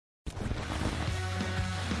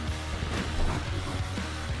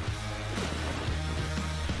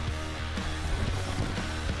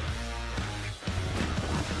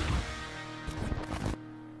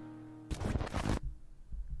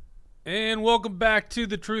And welcome back to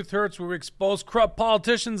The Truth Hurts, where we expose corrupt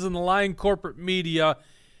politicians and the lying corporate media.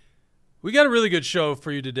 We got a really good show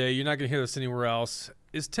for you today. You're not going to hear this anywhere else.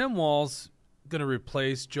 Is Tim Walz going to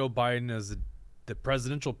replace Joe Biden as the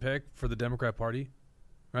presidential pick for the Democrat Party?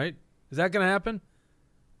 Right? Is that going to happen?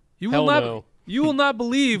 You will not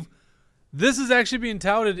believe this is actually being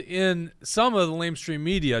touted in some of the lamestream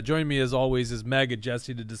media. Joining me, as always, is Mega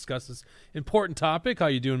Jesse to discuss this important topic. How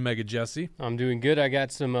you doing, Mega Jesse? I'm doing good. I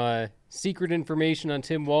got some secret information on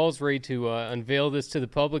Tim Walz, ready to unveil this to the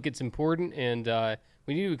public. It's important, and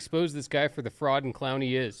we need to expose this guy for the fraud and clown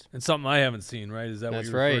he is. And something I haven't seen, right? Is that what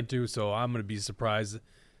you're referring to? So I'm going to be surprised.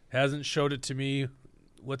 Hasn't showed it to me.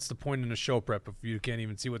 What's the point in a show prep if you can't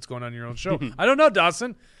even see what's going on in your own show? I don't know,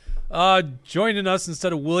 Dawson. Joining us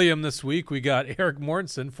instead of William this week, we got Eric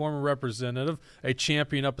Mortensen, former representative, a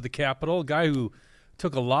champion up at the Capitol, a guy who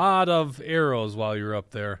took a lot of arrows while you were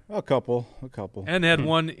up there. A couple. And had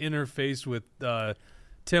one interface with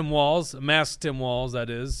Tim Walz, masked Tim Walz,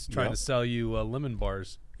 that is, trying to sell you lemon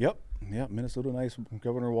bars. Yep, Minnesota nice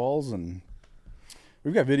Governor Walz, and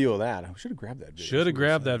we've got video of that. I should have grabbed that video. Should have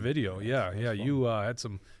grabbed that video, yeah. You had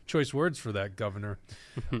some choice words for that, Governor.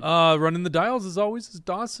 Running the dials, as always, is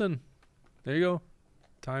Dawson. There you go.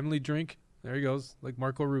 Timely drink. There he goes, like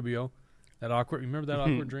Marco Rubio. That awkward. Remember that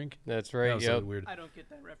awkward drink? That's right. That was so weird. I don't get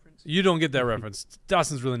that reference. You don't get that reference.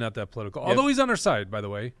 Dawson's really not that political. Although he's on our side, by the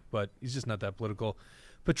way, but he's just not that political.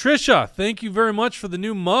 Patricia, thank you very much for the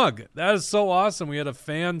new mug. That is so awesome. We had a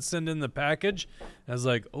fan send in the package. I was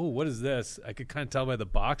like, oh, what is this? I could kind of tell by the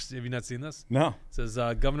box. Have you not seen this? No. It says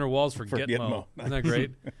Governor Walz for Gitmo. Nice. Isn't that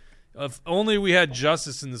great? If only we had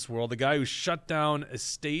justice in this world. The guy who shut down a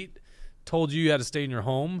state, told you had to stay in your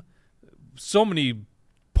home. So many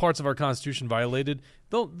parts of our Constitution violated.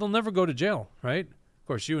 They'll never go to jail, right? Of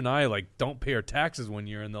course, you and I don't pay our taxes one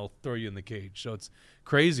year and they'll throw you in the cage. So it's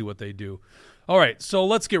crazy what they do. All right, so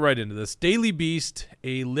let's get right into this. Daily Beast,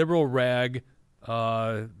 a liberal rag,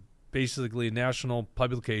 basically a national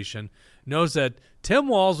publication, knows that Tim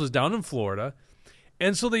Walz was down in Florida,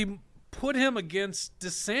 and so they put him against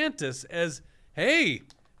DeSantis as, hey,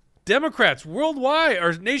 Democrats worldwide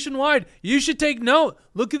or nationwide, you should take note.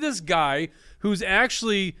 Look at this guy who's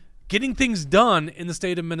actually getting things done in the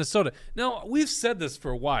state of Minnesota. Now, we've said this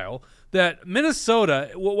for a while, that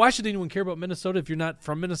Minnesota, why should anyone care about Minnesota if you're not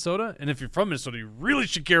from Minnesota? And if you're from Minnesota, you really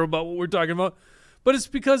should care about what we're talking about. But it's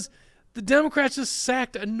because the Democrats just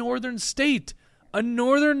sacked a northern state, a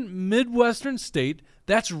northern Midwestern state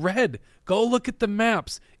that's red. Go look at the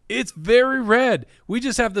maps. It's very red. We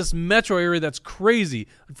just have this metro area that's crazy.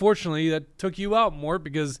 Unfortunately, that took you out more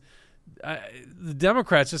because the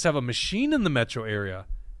Democrats just have a machine in the metro area.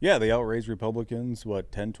 Yeah, they outraised Republicans,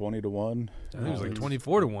 10, 20 to 1? I think it was like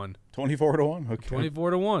 24 to 1. 24 to 1? Okay. 24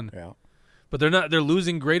 to 1. Yeah. But they're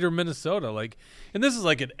losing greater Minnesota. And this is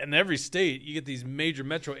in every state, you get these major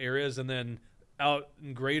metro areas, and then out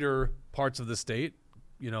in greater parts of the state,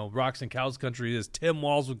 rocks and cows country, as Tim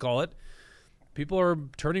Walz would call it, people are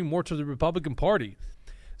turning more to the Republican Party.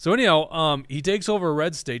 So anyhow, he takes over a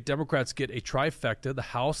red state. Democrats get a trifecta, the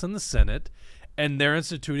House and the Senate, and they're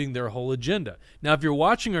instituting their whole agenda. Now, if you're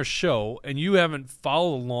watching our show and you haven't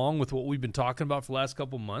followed along with what we've been talking about for the last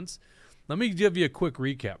couple months, let me give you a quick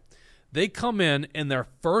recap. They come in, and their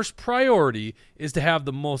first priority is to have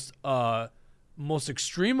the most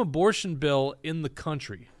extreme abortion bill in the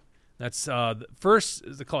country. That's the first,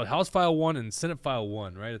 they call it House File 1 and Senate File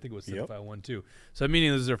 1, right? I think it was Senate File 1, too. So,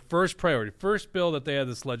 meaning this is their first priority, first bill that they had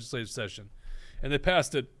this legislative session. And they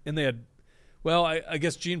passed it, and they had, I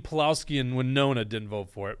guess Gene Pawlowski and Winona didn't vote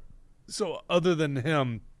for it. So, other than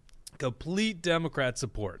him, complete Democrat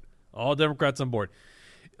support. All Democrats on board.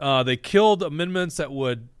 They killed amendments that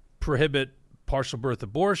would prohibit partial birth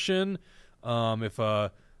abortion. Let's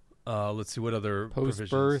see what other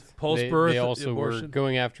post-birth. Post-birth. They also abortion. were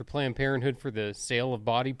going after Planned Parenthood for the sale of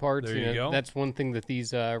body parts. There you go. That's one thing that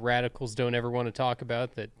these radicals don't ever want to talk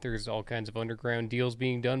about, that there's all kinds of underground deals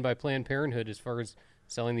being done by Planned Parenthood as far as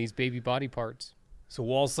selling these baby body parts. So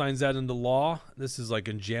Walz signs that into law. This is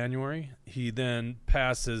in January. He then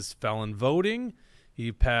passes felon voting.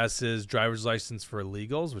 He passes driver's license for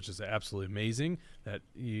illegals, which is absolutely amazing that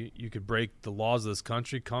you could break the laws of this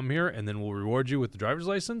country, come here, and then we'll reward you with the driver's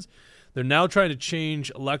license. They're now trying to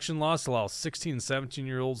change election laws to allow 16 and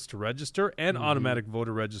 17-year-olds to register and automatic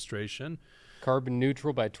voter registration. Carbon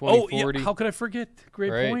neutral by 2040. Oh, yeah. How could I forget?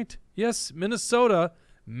 Great point. Yes, Minnesota,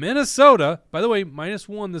 by the way,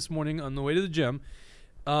 -1 this morning on the way to the gym.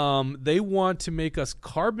 They want to make us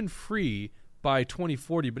carbon-free by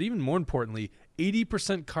 2040, but even more importantly,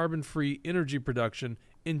 80% carbon-free energy production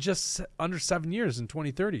in just under 7 years in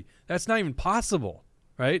 2030. That's not even possible,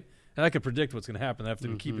 right? And I could predict what's going to happen. I have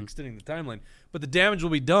to keep extending the timeline. But the damage will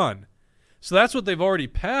be done. So that's what they've already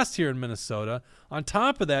passed here in Minnesota. On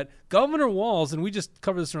top of that, Governor Walz, and we just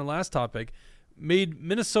covered this in our last topic, made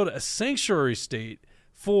Minnesota a sanctuary state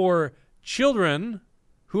for children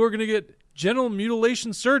who are going to get genital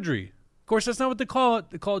mutilation surgery. Of course, that's not what they call it.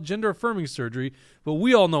 They call it gender-affirming surgery, but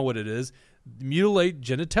we all know what it is. Mutilate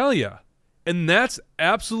genitalia. And that's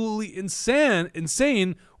absolutely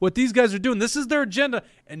insane what these guys are doing. This is their agenda.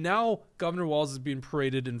 And now Governor Walz is being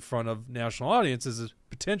paraded in front of national audiences as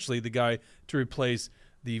potentially the guy to replace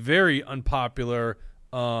the very unpopular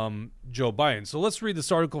Joe Biden. So let's read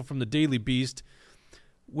this article from the Daily Beast.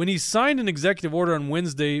 When he signed an executive order on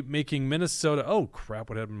Wednesday making Minnesota... Oh, crap,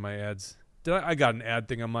 what happened to my ads? I got an ad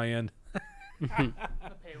thing on my end. Paywall.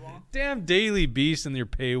 Damn Daily Beast and your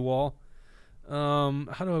paywall.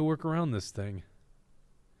 How do I work around this thing?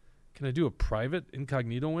 Can I do a private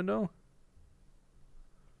incognito window?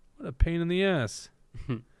 What a pain in the ass.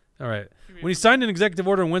 All right. When he signed an executive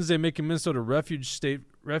order on Wednesday making Minnesota a refuge state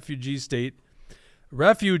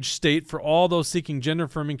for all those seeking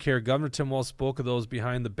gender-affirming care, Governor Tim Walz spoke of those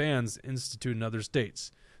behind the bans instituted in other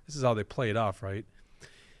states. This is how they play it off, right?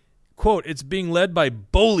 Quote, it's being led by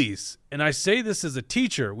bullies, and I say this as a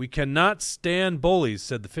teacher. We cannot stand bullies,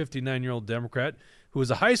 said the 59-year-old Democrat, who was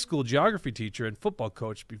a high school geography teacher and football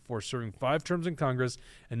coach before serving 5 terms in Congress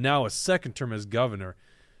and now a second term as governor.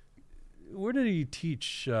 Where did he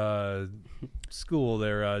teach school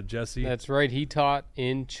there, Jesse? That's right. He taught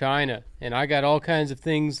in China, and I got all kinds of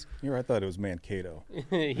things. Here, I thought it was Mankato.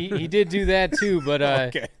 he did do that too, but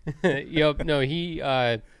Okay. yep,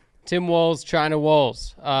 no, Tim Walz, China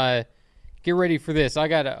Walz. Get ready for this. I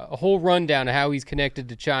got a whole rundown of how he's connected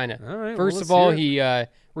to China. All right, First well, of all, let's hear he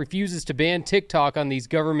refuses to ban TikTok on these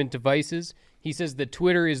government devices. He says that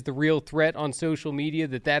Twitter is the real threat on social media,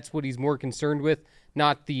 that's what he's more concerned with,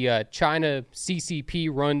 not the China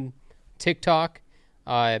CCP-run TikTok.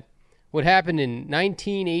 What happened in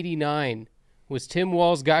 1989 was Tim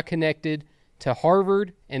Walz got connected to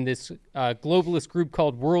Harvard and this globalist group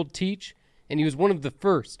called World Teach, and he was one of the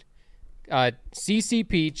first.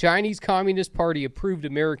 CCP, Chinese Communist Party, approved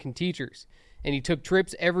American teachers, and he took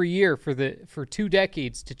trips every year for 2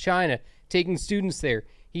 decades to China, taking students there.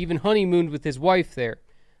 He even honeymooned with his wife there,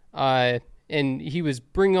 and he was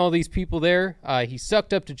bringing all these people there. He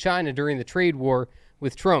sucked up to China during the trade war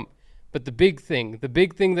with Trump. But the big thing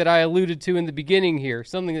that I alluded to in the beginning here,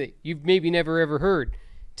 something that you've maybe never ever heard,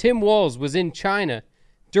 Tim Walz was in China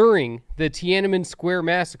during the Tiananmen Square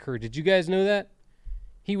massacre. Did you guys know that?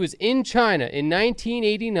 He was in China in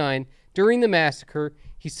 1989 during the massacre.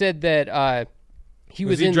 He said that he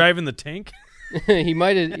was driving the tank? he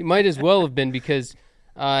might as well have been, because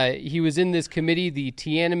he was in this committee, the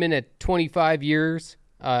Tiananmen at 25 years,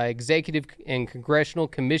 Executive and Congressional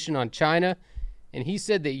Commission on China. And he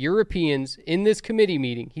said that Europeans, in this committee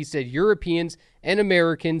meeting, he said Europeans and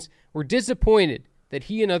Americans were disappointed that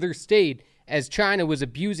he and others stayed, as China was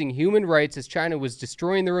abusing human rights, as China was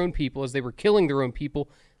destroying their own people, as they were killing their own people.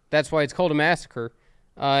 That's why it's called a massacre.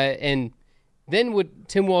 And then what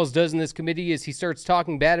Tim Walz does in this committee is he starts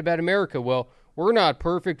talking bad about America. Well, we're not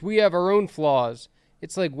perfect. We have our own flaws.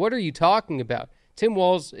 It's like, what are you talking about? Tim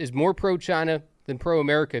Walz is more pro-China than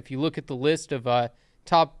pro-America. If you look at the list of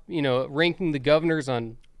top, ranking the governors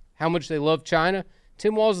on how much they love China,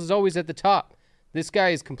 Tim Walz is always at the top. This guy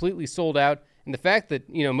is completely sold out. And the fact that,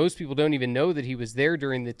 most people don't even know that he was there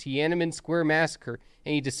during the Tiananmen Square massacre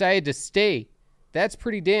and he decided to stay, that's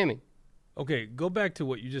pretty damning. Okay, go back to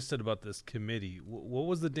what you just said about this committee. What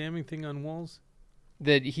was the damning thing on Walz?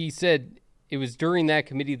 That he said it was during that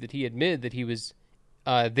committee that he admitted that he was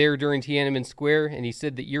there during Tiananmen Square, and he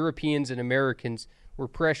said that Europeans and Americans were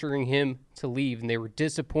pressuring him to leave, and they were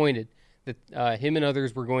disappointed that him and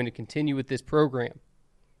others were going to continue with this program.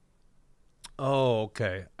 Oh,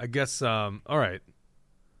 okay. I guess, all right.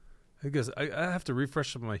 I guess I have to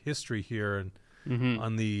refresh some of my history here and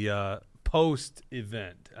on the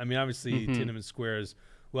post-event. I mean, obviously, Tiananmen Square is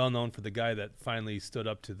well known for the guy that finally stood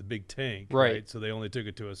up to the big tank, right? So they only took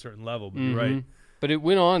it to a certain level, but you're right. But it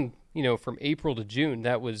went on, from April to June.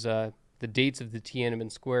 That was the dates of the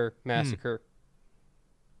Tiananmen Square massacre.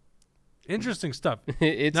 Interesting stuff.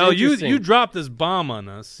 It's now, interesting. you dropped this bomb on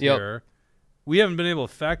us here. We haven't been able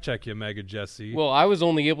to fact check you, Mega Jesse. Well, I was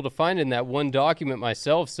only able to find in that one document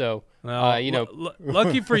myself, so Well,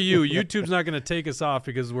 lucky for you, YouTube's not going to take us off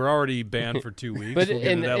because we're already banned for 2 weeks. But We'll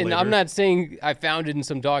get into that and later. I'm not saying I found it in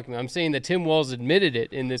some document. I'm saying that Tim Walz admitted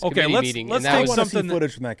it in this committee meeting. let's and that take I was want to see something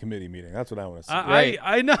footage from that committee meeting. That's what I want to see. Right.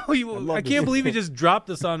 I know I'd you. love I to can't see believe he it. just dropped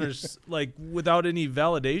this on us like without any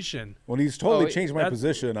validation. When he's totally Oh, changed my that-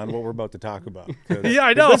 position on what we're about to talk about. 'Cause Yeah,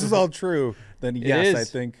 I if know. this is all true, then yes, I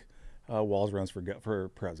is. think Walz runs for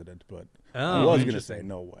president. But Oh, I was going to interesting. say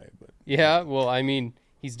no way. But Yeah, well, I mean,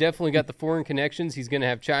 he's definitely got the foreign connections. He's going to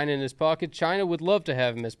have China in his pocket. China would love to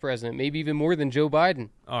have him as president, maybe even more than Joe Biden.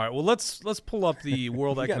 All right. Well, let's pull up the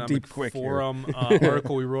World got Economic deep quick here. Forum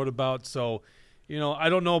article we wrote about. So, I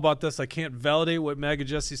don't know about this. I can't validate what Maga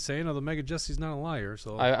Jesse's saying, although Maga Jesse's not a liar.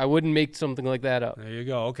 So I wouldn't make something like that up. there you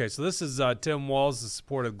go. Okay, so this is Tim Walz, the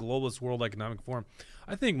support of Globalist World Economic Forum.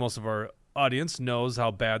 I think most of our audience knows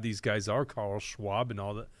how bad these guys are. Carl Schwab and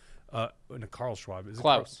all that. Carl Schwab. Is it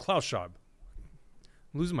Klaus. Klaus Schwab.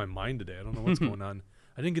 I'm losing my mind today. I don't know what's going on.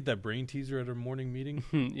 I didn't get that brain teaser at our morning meeting.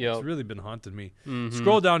 Yep. It's really been haunting me. Mm-hmm.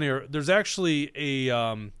 Scroll down here. There's actually a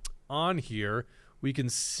on here. We can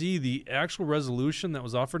see the actual resolution that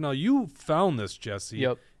was offered. Now, you found this, Jesse.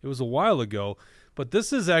 Yep. It was a while ago. But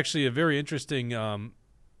this is actually a very interesting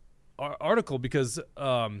article because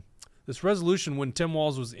this resolution, when Tim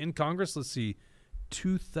Walz was in Congress, let's see,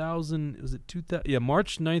 2000, was it 2000? Yeah,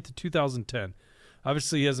 March 9th, 2010.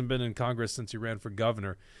 Obviously, he hasn't been in Congress since he ran for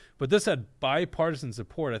governor. But this had bipartisan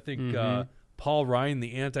support. I think Paul Ryan,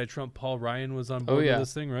 the anti-Trump Paul Ryan, was on board with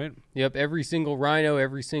this thing, right? Yep, every single rhino,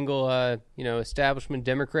 every single establishment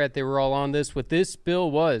Democrat, they were all on this. What this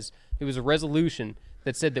bill was, it was a resolution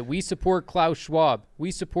that said that we support Klaus Schwab.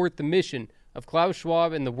 We support the mission of Klaus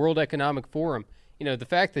Schwab and the World Economic Forum. The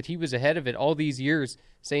fact that he was ahead of it all these years,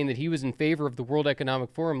 saying that he was in favor of the World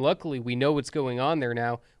Economic Forum. Luckily, we know what's going on there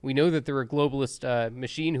now. We know that they're a globalist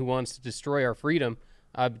machine who wants to destroy our freedom.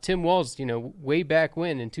 Tim Walz, way back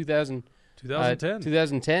when in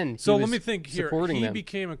 2010. So he let was me think here. supporting He them.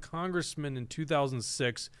 became a congressman in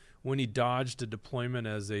 2006 when he dodged a deployment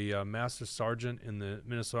as a master sergeant in the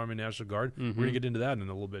Minnesota Army National Guard. We're going to get into that in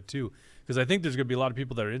a little bit, too, because I think there's going to be a lot of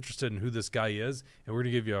people that are interested in who this guy is, and we're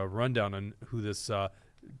going to give you a rundown on who this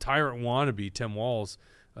tyrant wannabe, Tim Walz,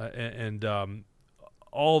 and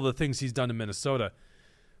all the things he's done in Minnesota.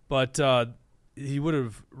 But he would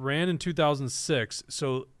have ran in 2006.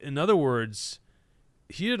 So, in other words,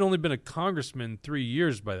 he had only been a congressman 3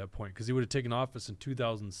 years by that point because he would have taken office in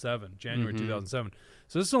 2007, January 2007.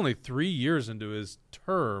 So this is only 3 years into his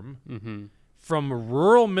term from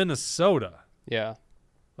rural Minnesota. Yeah.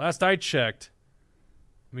 Last I checked,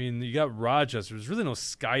 I mean, you got Rochester. There's really no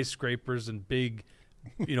skyscrapers and big,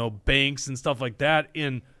 banks and stuff like that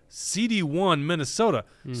in CD1, Minnesota.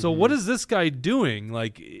 So what is this guy doing?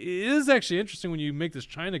 Like, it is actually interesting when you make this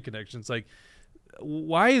China connection. It's like,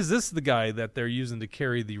 why is this the guy that they're using to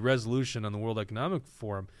carry the resolution on the World Economic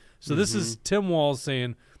Forum? So this is Tim Walz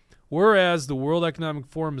saying, whereas the World Economic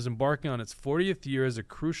Forum is embarking on its 40th year as a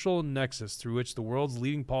crucial nexus through which the world's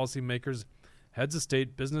leading policymakers, heads of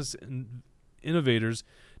state, business innovators,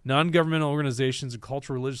 non-governmental organizations, and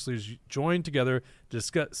cultural religious leaders join together to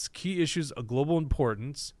discuss key issues of global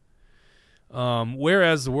importance.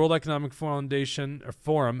 Whereas the World Economic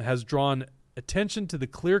Forum has drawn attention to the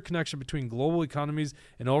clear connection between global economies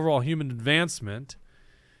and overall human advancement.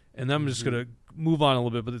 And then I'm just going to move on a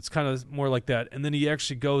little bit, but it's kind of more like that. And then he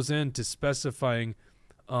actually goes into specifying,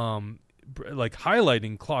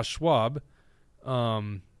 highlighting Klaus Schwab.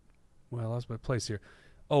 I lost my place here.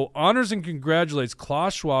 Honors and congratulates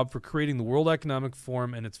Klaus Schwab for creating the World Economic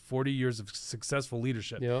Forum and its 40 years of successful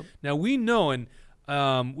leadership. Yep. Now, we know, and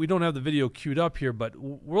we don't have the video queued up here, but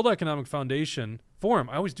World Economic Forum,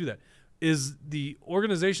 I always do that, is the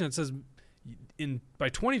organization that says by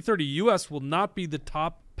 2030, U.S. will not be the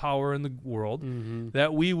top power in the world,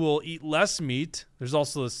 that we will eat less meat. There's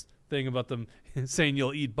also this thing about them saying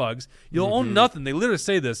you'll eat bugs. You'll own nothing. They literally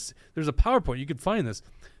say this. There's a PowerPoint. You can find this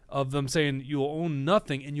of them saying you'll own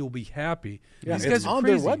nothing and you'll be happy. yeah, These it's guys are on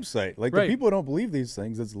crazy. their website. Like Right. the people who don't believe these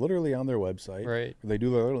things, it's literally on their website. Right. They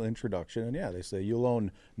do their little introduction, and they say you'll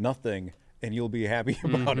own nothing and you'll be happy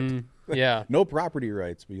about it. Yeah. No property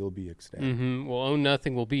rights, but you'll be ecstatic. We'll own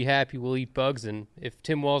nothing. We'll be happy. We'll eat bugs. And if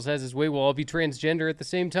Tim Walz has his way, we'll all be transgender at the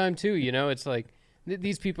same time, too. It's like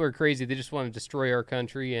these people are crazy. They just want to destroy our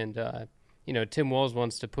country. And, Tim Walz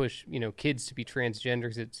wants to push, kids to be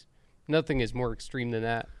transgenders. Nothing is more extreme than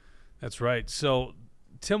that. That's right. So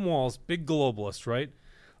Tim Walz, big globalist, right?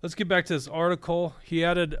 Let's get back to this article. He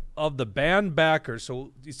added of the band backers. So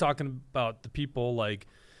he's talking about the people like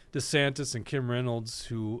DeSantis and Kim Reynolds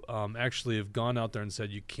who actually have gone out there and said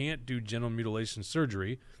you can't do genital mutilation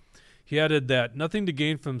surgery. He added that nothing to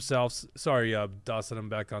gain for himself. Sorry, Dawson, I'm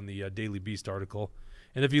back on the Daily Beast article.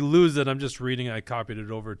 And if you lose it, I'm just reading. I copied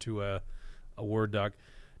it over to a Word doc.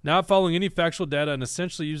 Not following any factual data and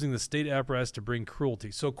essentially using the state apparatus to bring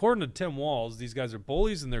cruelty. So according to Tim Walz, these guys are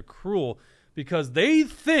bullies and they're cruel because they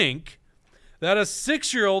think that a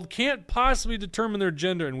 6-year-old can't possibly determine their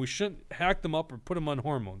gender and we shouldn't hack them up or put them on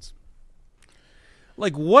hormones.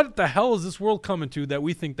 Like, what the hell is this world coming to that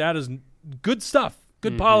we think that is good stuff,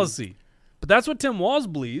 good policy? But that's what Tim Walz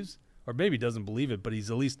believes, or maybe doesn't believe it, but he's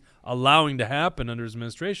at least allowing to happen under his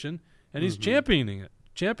administration, and he's championing it.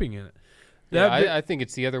 Yeah, I think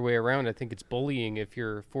it's the other way around. I think it's bullying if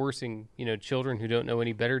you're forcing, children who don't know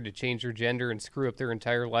any better to change their gender and screw up their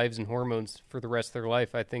entire lives and hormones for the rest of their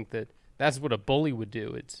life. I think that's what a bully would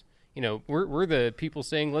do. It's, we're the people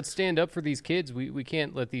saying, let's stand up for these kids. We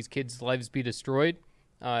can't let these kids' lives be destroyed.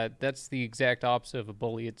 That's the exact opposite of a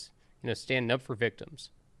bully. It's, standing up for victims.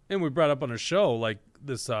 And we brought up on a show, like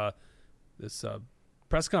this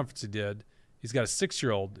press conference he did. He's got a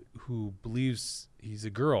 6-year-old who believes he's a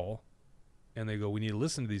girl, and they go, we need to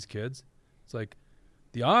listen to these kids. It's like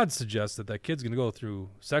the odds suggest that kid's going to go through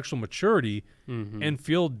sexual maturity and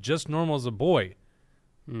feel just normal as a boy.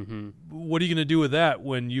 What are you going to do with that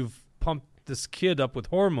when you've pumped this kid up with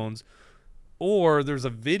hormones? Or there's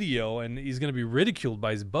a video, and he's going to be ridiculed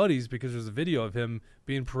by his buddies because there's a video of him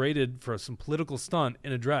being paraded for some political stunt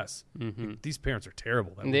in a dress. These parents are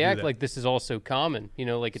terrible. And they act like this is all so common,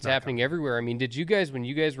 like it's happening everywhere. I mean, did you guys, when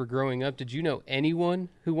you guys were growing up, did you know anyone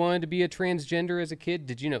who wanted to be a transgender as a kid?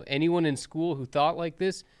 Did you know anyone in school who thought like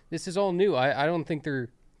this? This is all new. I don't think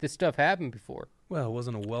this stuff happened before. Well, it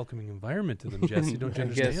wasn't a welcoming environment to them, Jesse. Don't you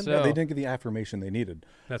understand? guess so. Yeah, they didn't get the affirmation they needed.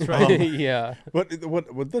 That's right. Yeah. But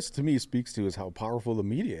what this to me speaks to is how powerful the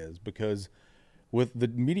media is, because with the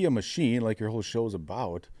media machine, like your whole show is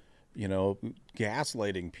about,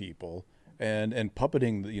 gaslighting people and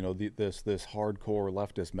puppeting, this hardcore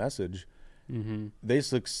leftist message. They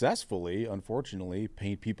successfully, unfortunately,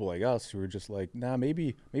 paint people like us who are just like, nah,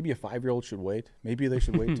 maybe a 5-year-old should wait. Maybe they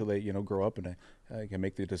should wait till they, grow up and can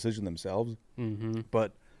make the decision themselves.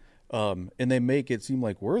 But and they make it seem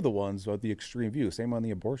like we're the ones with the extreme view. Same on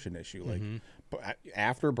the abortion issue. Like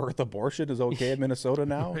after birth abortion is okay in Minnesota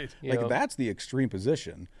now. Right. Like that's the extreme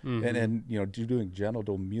position. And doing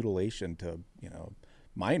genital mutilation to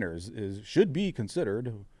minors should be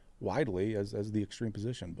considered widely as the extreme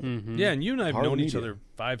position. But Yeah, and you and I have Part of known the each media.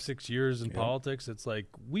 other 5-6 years in politics. It's like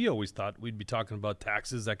we always thought we'd be talking about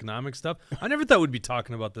taxes, economic stuff. I never thought we'd be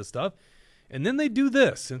talking about this stuff. And then they do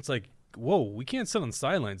this. And it's like, whoa, we can't sit on the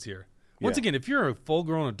sidelines here. Once again, if you're a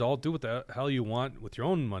full-grown adult, do what the hell you want with your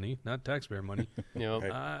own money, not taxpayer money.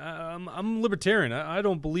 I'm libertarian. I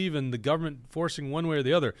don't believe in the government forcing one way or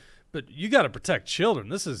the other. But you got to protect children.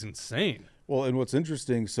 This is insane. Well, and what's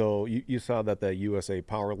interesting, so you saw that USA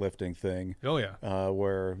powerlifting thing. Oh, yeah.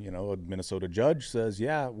 Where, a Minnesota judge says,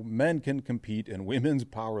 men can compete in women's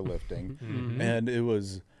powerlifting. And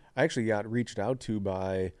I actually got reached out to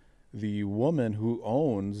by the woman who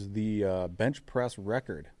owns the bench press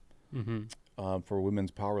record for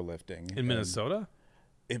women's powerlifting. In Minnesota?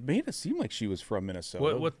 It made it seem like she was from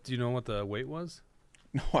Minnesota. What do you know what the weight was?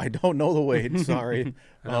 No, I don't know the weight. Sorry.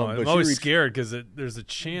 I'm always scared because there's a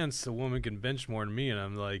chance a woman can bench more than me, and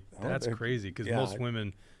I'm like, that's crazy because most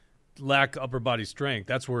women lack upper body strength.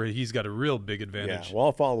 That's where he's got a real big advantage. Yeah, well,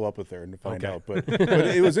 I'll follow up with her and find out. But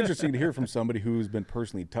it was interesting to hear from somebody who's been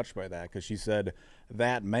personally touched by that, because she said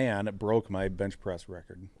that man broke my bench press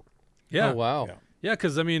record. Yeah. Oh, wow. Yeah,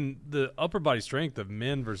 because, the upper body strength of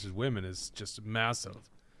men versus women is just massive.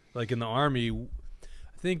 Like in the Army,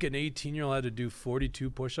 I think an 18-year-old had to do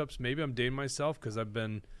 42 push-ups. Maybe I'm dating myself because I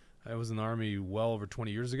was in the Army well over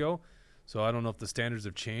 20 years ago, so I don't know if the standards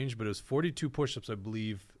have changed, but it was 42 push-ups, I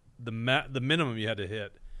believe, the minimum you had to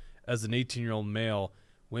hit as an 18-year-old male.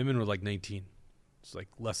 Women were like 19. It's like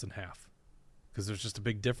less than half because there's just a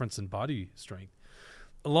big difference in body strength.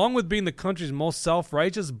 Along with being the country's most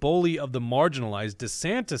self-righteous bully of the marginalized,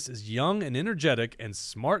 DeSantis is young and energetic and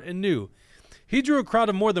smart and new. He drew a crowd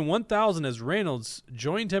of more than 1,000 as Reynolds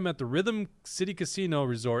joined him at the Rhythm City Casino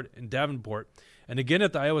Resort in Davenport and again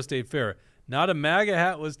at the Iowa State Fair. Not a MAGA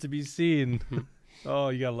hat was to be seen. Oh,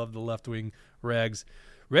 you gotta love the left-wing rags.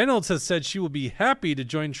 Reynolds has said she will be happy to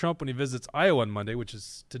join Trump when he visits Iowa on Monday, which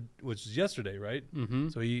is yesterday, right?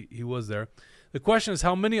 So he was there. The question is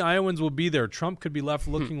how many Iowans will be there. Trump could be left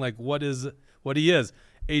looking like what he is.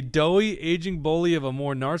 A doughy, aging bully of a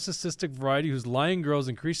more narcissistic variety whose lying grows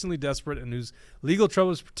increasingly desperate and whose legal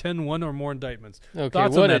troubles pretend one or more indictments. Okay,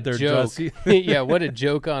 Thoughts what on a that there, joke. Jesse? Yeah, what a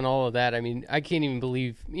joke on all of that. I can't even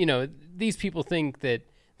believe, these people think that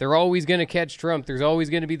they're always going to catch Trump. There's always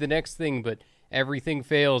going to be the next thing, but everything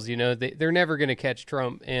fails. They're never going to catch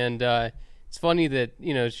Trump. And it's funny that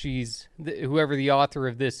whoever the author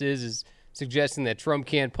of this is suggesting that Trump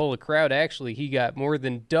can't pull a crowd. Actually, he got more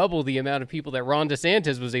than double the amount of people that Ron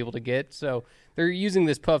DeSantis was able to get. So they're using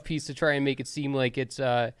this puff piece to try and make it seem like it's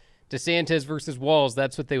DeSantis versus Walz.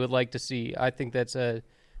 That's what they would like to see. I think that's a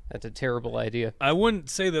terrible idea. I wouldn't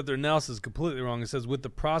say that their analysis is completely wrong. It says, with the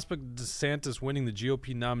prospect of DeSantis winning the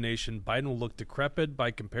GOP nomination, Biden will look decrepit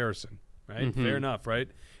by comparison. Right? Mm-hmm. Fair enough, right?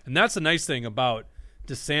 And that's the nice thing about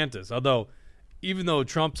DeSantis. Although, even though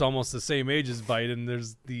Trump's almost the same age as Biden,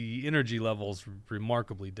 there's the energy levels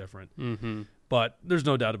remarkably different. Mm-hmm. But there's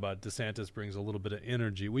no doubt about it. DeSantis brings a little bit of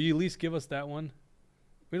energy. Will you at least give us that one?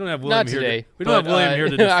 We don't have William not today. here. We don't have William here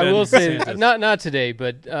to defend I will say DeSantis. not today,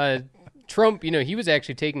 but Trump, he was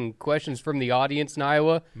actually taking questions from the audience in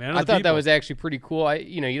Iowa. I thought that was actually pretty cool.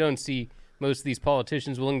 You don't see most of these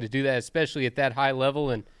politicians willing to do that, especially at that high level.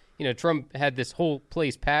 And Trump had this whole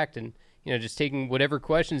place packed, and just taking whatever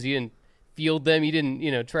questions. He didn't field them. He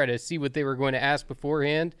didn't try to see what they were going to ask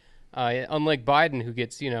beforehand. Unlike Biden, who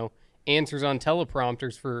gets answers on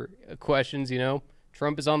teleprompters for questions.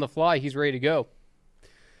 Trump is on the fly. He's ready to go.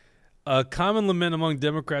 A common lament among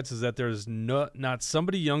Democrats is that there's not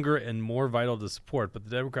somebody younger and more vital to support, but the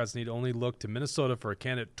Democrats need only look to Minnesota for a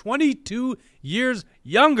candidate 22 years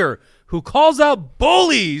younger who calls out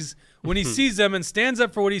bullies when he sees them and stands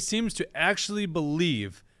up for what he seems to actually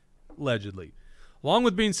believe, allegedly. Along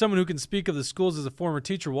with being someone who can speak of the schools as a former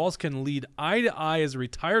teacher, Walz can lead eye to eye as a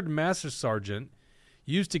retired master sergeant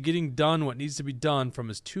used to getting done what needs to be done from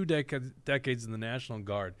his 2 decades in the National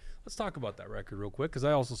Guard. Let's talk about that record real quick, because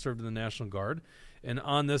I also served in the National Guard. And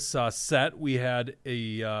on this set, we had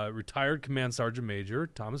a retired Command Sergeant Major,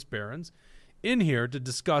 Thomas Behrens, in here to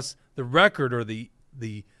discuss the record or the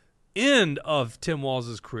end of Tim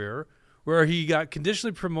Walz's career, where he got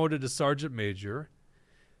conditionally promoted to Sergeant Major,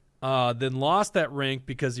 then lost that rank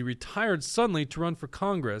because he retired suddenly to run for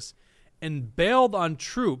Congress, and bailed on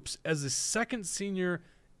troops as the second senior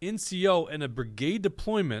NCO in a brigade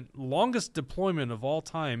deployment, longest deployment of all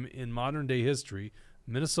time in modern-day history,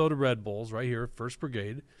 Minnesota Red Bulls, right here, 1st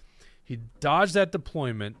Brigade. He dodged that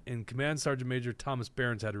deployment, and Command Sergeant Major Thomas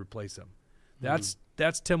Behrens had to replace him. That's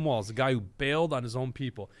Tim Walz, the guy who bailed on his own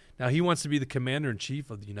people. Now he wants to be the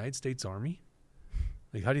Commander-in-Chief of the United States Army?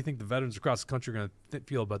 Like, how do you think the veterans across the country are going to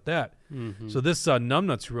feel about that? Mm-hmm. So this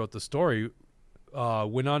numbnuts who wrote the story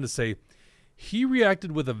went on to say, he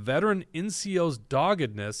reacted with a veteran NCO's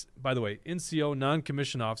doggedness, by the way, NCO,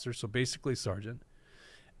 non-commissioned officer, so basically sergeant,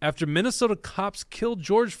 after Minnesota cops killed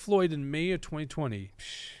George Floyd in May of 2020.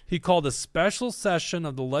 He called a special session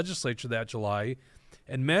of the legislature that July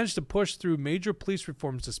and managed to push through major police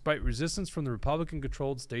reforms despite resistance from the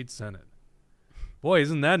Republican-controlled state Senate. Boy,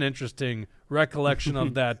 isn't that an interesting recollection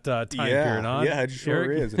of that time period, huh? Yeah, it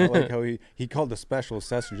sure is. And I like how he called a special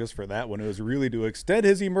session just for that one. It was really to extend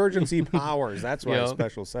his emergency powers. That's why a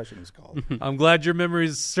special session is called. I'm glad your memory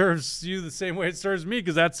serves you the same way it serves me,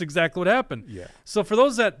 because that's exactly what happened. Yeah. So for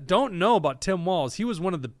those that don't know about Tim Walz, he was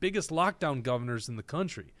one of the biggest lockdown governors in the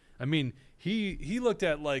country. I mean, he looked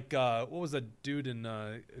at, like, what was that dude in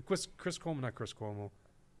Chris Cuomo, not Chris Cuomo,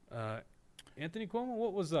 Anthony Cuomo?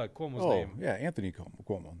 What was Cuomo's name? Yeah, Anthony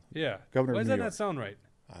Cuomo. Yeah. Governor Why of does New that York. not sound right?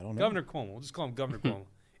 I don't know. Governor Cuomo. We'll just call him Governor Cuomo.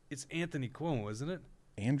 It's Anthony Cuomo, isn't it?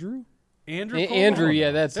 Andrew Cuomo? Andrew,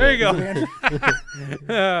 yeah, that's there it. you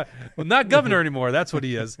go. Well, not governor anymore. That's what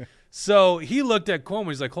he is. So he looked at Cuomo.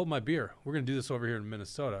 He's like, hold my beer. We're going to do this over here in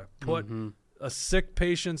Minnesota. Put sick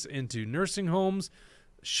patients into nursing homes,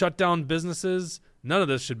 shut down businesses. None of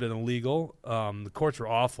this should have been illegal. The courts were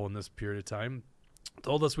awful in this period of time.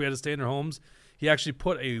 Told us we had to stay in our homes. He actually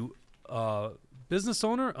put a business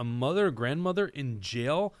owner, a mother, a grandmother, in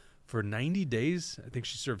jail for 90 days. I think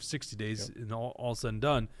she served 60 days, and all said and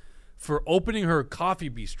done, for opening her coffee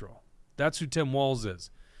bistro. That's who Tim Walz is.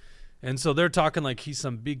 And so they're talking like he's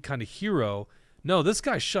some big kind of hero. No, this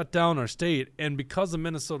guy shut down our state, and because of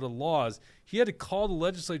Minnesota laws, he had to call the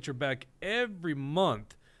legislature back every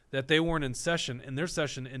month that they weren't in session, and their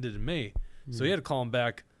session ended in May. So he had to call them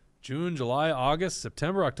back June, July, August,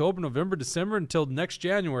 September, October, November, December, until next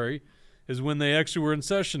January is when they actually were in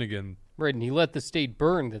session again. Right, and he let the state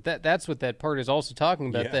burn. That's what that part is also talking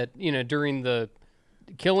about, that, during the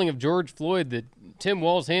killing of George Floyd, that Tim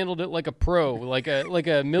Walz handled it like a pro, like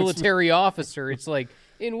a military officer. It's like,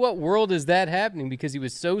 in what world is that happening? Because he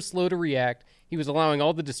was so slow to react. He was allowing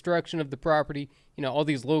all the destruction of the property. All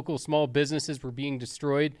these local small businesses were being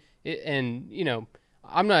destroyed.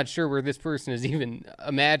 I'm not sure where this person is even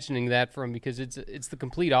imagining that from, because it's the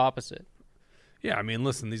complete opposite. Yeah, I mean,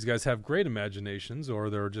 listen, these guys have great imaginations, or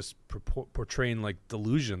they're just portraying like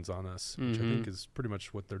delusions on us, which I think is pretty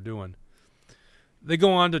much what they're doing. They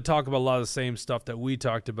go on to talk about a lot of the same stuff that we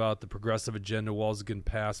talked about: the progressive agenda, walls against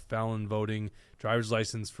passed, felon voting, driver's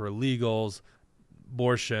license for illegals,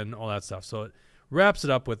 abortion, all that stuff. So it wraps it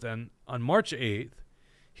up with, and on March 8th,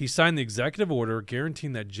 he signed the executive order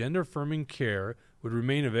guaranteeing that gender-affirming care would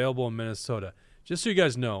remain available in Minnesota. Just so you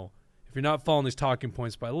guys know, if you're not following these talking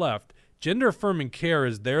points by left, gender-affirming care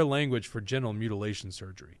is their language for genital mutilation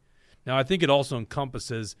surgery. Now, I think it also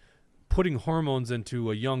encompasses putting hormones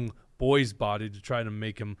into a young boy's body to try to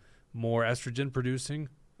make him more estrogen-producing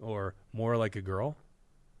or more like a girl.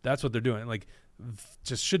 That's what they're doing. Like,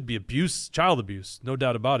 just should be abuse, child abuse, no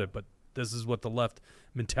doubt about it, but this is what the left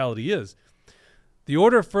mentality is. The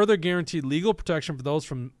order further guaranteed legal protection for those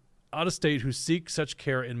from out of state who seek such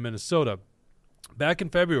care in Minnesota. Back in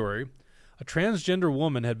February, a transgender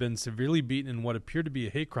woman had been severely beaten in what appeared to be a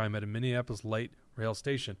hate crime at a Minneapolis light rail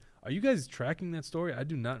station. Are you guys tracking that story? I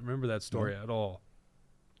do not remember that story at all.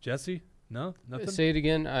 Jesse? No? Nothing? Say it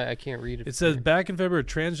again. I can't read it. It says, back in February, a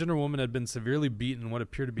transgender woman had been severely beaten in what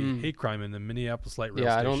appeared to be a hate crime in the Minneapolis light rail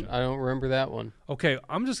station. I don't remember that one. Okay,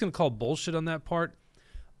 I'm just going to call bullshit on that part.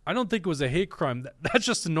 I don't think it was a hate crime. That's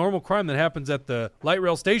just a normal crime that happens at the light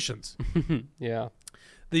rail stations. Yeah.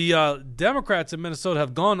 The Democrats in Minnesota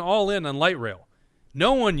have gone all in on light rail.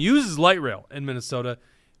 No one uses light rail in Minnesota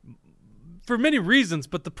for many reasons,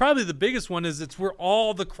 but probably the biggest one is it's where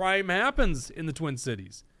all the crime happens in the Twin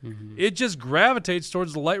Cities. It just gravitates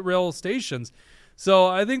towards the light rail stations. So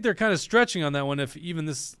I think they're kind of stretching on that one, if even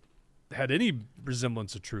this had any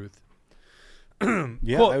resemblance of truth.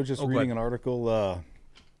 Yeah, Cool. I was just reading an article.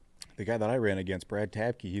 The guy that I ran against, Brad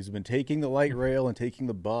Tapke, he's been taking the light rail and taking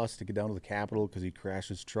the bus to get down to the Capitol because he crashed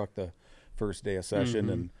his truck the first day of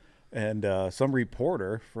session. And some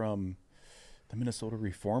reporter from the Minnesota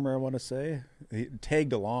Reformer, I want to say, he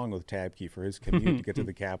tagged along with Tapke for his commute to get to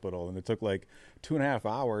the Capitol. And it took like 2.5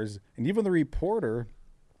 hours. And even the reporter,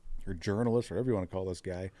 or journalist, or whatever you want to call this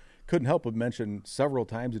guy, couldn't help but mention several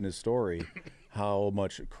times in his story how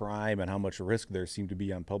much crime and how much risk there seemed to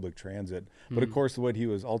be on public transit. But of course, what he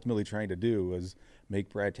was ultimately trying to do was make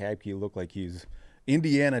Brad Tapke look like he's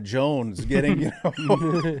Indiana Jones getting,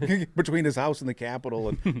 between his house and the Capitol,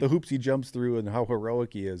 and the hoops he jumps through and how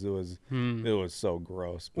heroic he is. It was so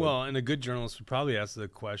gross. But Well, and a good journalist would probably ask the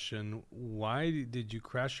question, why did you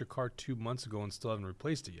crash your car 2 months ago and still haven't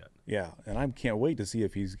replaced it yet? yeah, and I can't wait to see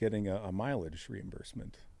if he's getting a mileage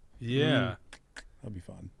reimbursement. Yeah. That'll be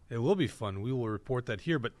fun. It will be fun. We will report that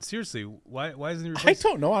here. But seriously, why isn't he I replaced?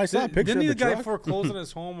 don't know. I saw a picture Didn't of the guy truck. foreclose on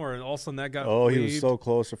his home, or all of a sudden that got Oh, he was waived? so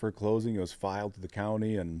close to foreclosing. It was filed to the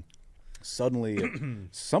county, and suddenly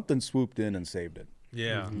something swooped in and saved it.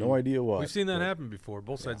 Yeah. No idea what. We've seen that happen before,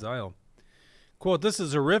 both sides of the aisle. Quote, "This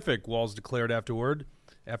is horrific," Walz declared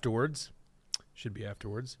afterwards. Should be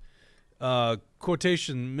afterwards.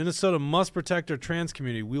 Quotation, "Minnesota must protect our trans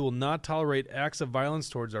community. We will not tolerate acts of violence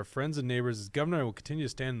towards our friends and neighbors. As governor, I will continue to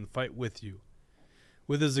stand and fight with you."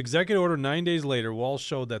 With his executive order 9 days later, Walz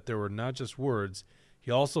showed that there were not just words.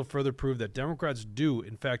 He also further proved that Democrats do,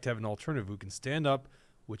 in fact, have an alternative who can stand up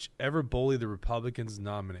whichever bully the Republicans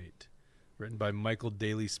nominate. Written by Michael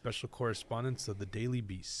Daly, special correspondent of the Daily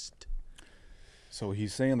Beast. So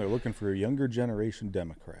he's saying they're looking for a younger generation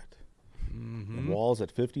Democrat. And Walz at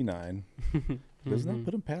 59. Doesn't that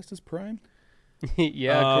put him past his prime?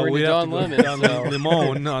 Yeah, according we to have Don to go Lemon. down So.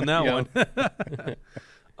 Limon on that Yeah.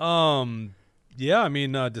 one. Yeah, I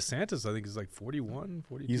mean, DeSantis, I think, is like 41,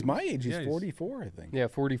 42. He's my age. He's Yeah, 44, I think. Yeah,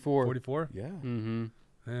 44. 44? Yeah. Mm-hmm.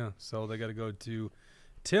 Yeah, so they got to go to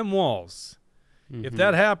Tim Walz. If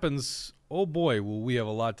that happens, oh boy, will we have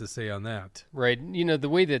a lot to say on that. Right. You know, the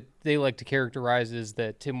way that they like to characterize is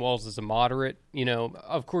that Tim Walz is a moderate. You know,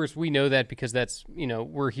 of course, we know that because that's,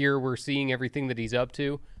 we're here, we're seeing everything that he's up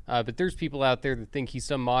to. But there's people out there that think he's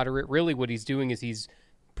some moderate. Really, what he's doing is he's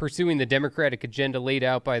pursuing the Democratic agenda laid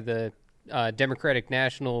out by the Democratic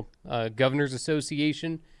National Governors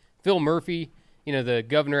Association. Phil Murphy, the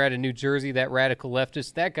governor out of New Jersey, that radical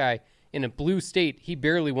leftist, that guy in a blue state, he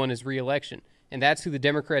barely won his reelection. And that's who the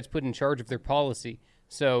Democrats put in charge of their policy.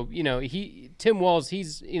 So, Tim Walz,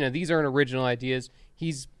 these aren't original ideas.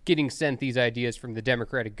 He's getting sent these ideas from the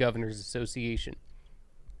Democratic Governors Association.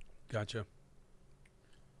 Gotcha.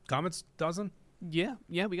 Comments, Dawson? Yeah,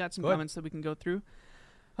 we got some Go ahead. comments that we can go through.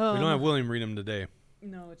 We don't have William read them today.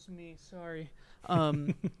 No, it's me. Sorry.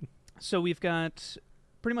 So we've got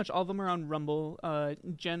pretty much all of them are on Rumble.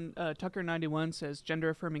 Tucker91 says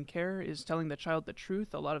gender-affirming care is telling the child the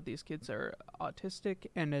truth. A lot of these kids are autistic,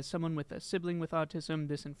 and as someone with a sibling with autism,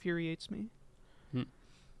 this infuriates me.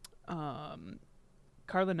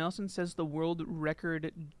 Carla Nelson says the world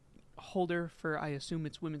record holder for, I assume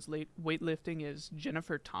it's women's weightlifting, is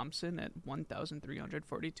Jennifer Thompson at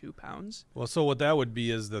 1,342 pounds. Well, so what that would be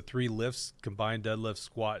is the 3 lifts: combined deadlift,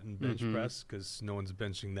 squat, and bench press, because no one's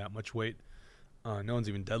benching that much weight. No one's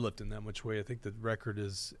even deadlifting that much weight. I think the record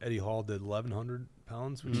is Eddie Hall did 1,100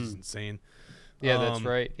 pounds, which is insane. Yeah, that's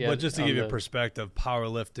right. Yeah, but just to give you a perspective,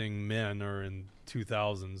 powerlifting men are in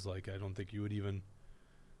 2000s. Like, I don't think you would even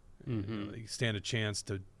stand a chance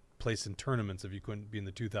to place in tournaments if you couldn't be in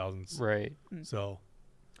the 2000s. Right. So,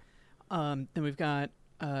 then we've got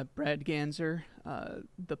Brad Ganser,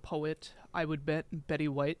 the poet. I would bet Betty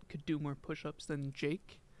White could do more push-ups than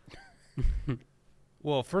Jake.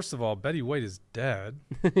 well, first of all, Betty White is dead.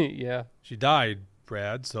 Yeah. She died,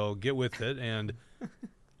 Brad. So get with it. And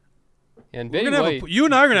Betty White, you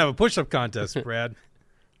and I are gonna have a push-up contest, Brad.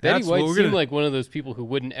 Betty White seemed like one of those people who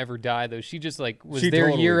wouldn't ever die, though. She just was there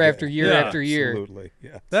totally year did. after year after year. Absolutely,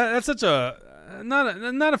 yeah. That's such a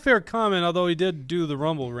not a fair comment. Although he did do the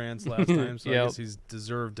Rumble rants last time, so I guess he's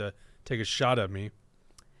deserved to take a shot at me.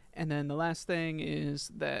 And then the last thing is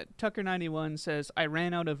that Tucker91 says, I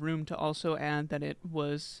ran out of room to also add that it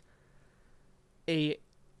was AMN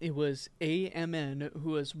who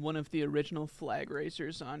was one of the original flag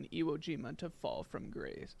raisers on Iwo Jima to fall from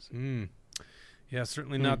grace. Yeah,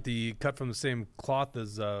 certainly not the cut from the same cloth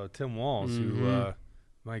as Tim Walz, who,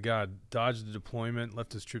 my God, dodged the deployment,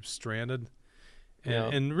 left his troops stranded.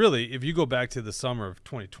 And really, if you go back to the summer of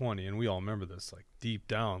 2020, and we all remember this, like deep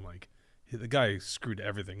down, like the guy screwed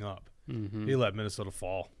everything up. He let Minnesota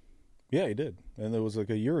fall. Yeah, he did. And it was like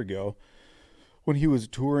a year ago when he was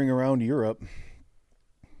touring around Europe,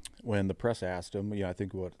 when the press asked him, I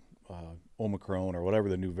think what Omicron or whatever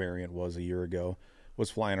the new variant was a year ago, was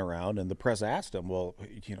flying around, and the press asked him, well,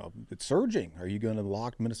 it's surging. Are you going to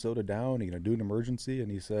lock Minnesota down? Are you going to do an emergency? And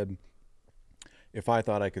he said, if I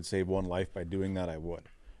thought I could save one life by doing that, I would.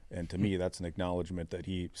 And to me, that's an acknowledgement that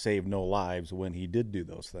he saved no lives when he did do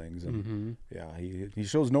those things. And he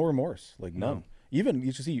shows no remorse, like none. No. Even,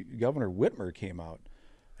 you should see, Governor Whitmer came out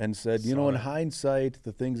and said, in hindsight,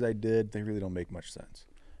 the things I did, they really don't make much sense.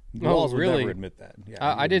 Walz would never admit that. Yeah,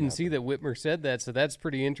 I didn't see that Whitmer said that, so that's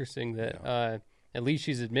pretty interesting that at least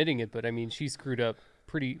she's admitting it. But I mean, she screwed up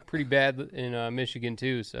pretty bad in Michigan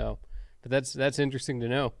too. So, but that's interesting to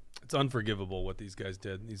know. It's unforgivable what these guys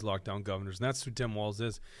did, these lockdown governors, and that's who Tim Walz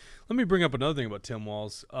is. Let me bring up another thing about Tim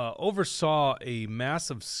Walz. Oversaw a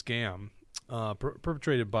massive scam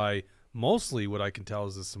perpetrated by mostly what I can tell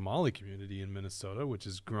is the Somali community in Minnesota, which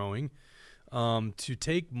is growing, to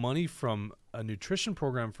take money from a nutrition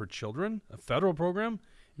program for children, a federal program,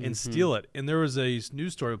 and steal it. And there was a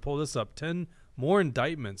news story, we'll pull this up, 10 more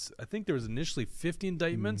indictments. I think there was initially 50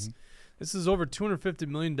 indictments. This is over $250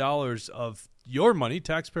 million of your money,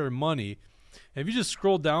 taxpayer money. And if you just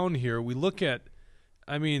scroll down here, we look at,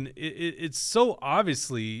 I mean, it's so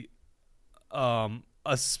obviously a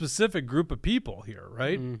specific group of people here,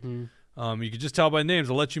 right? You can just tell by names.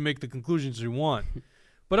 I'll let you make the conclusions you want.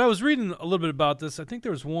 But I was reading a little bit about this. I think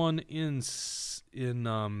there was one in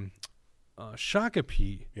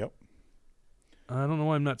Shakopee. Yep. I don't know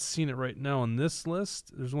why I'm not seeing it right now on this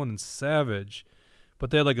list. There's one in Savage,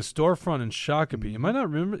 but they had like a storefront in Shakopee. Am I not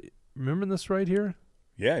remembering this right here?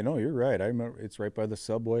 Yeah, no, you're right. I remember it's right by the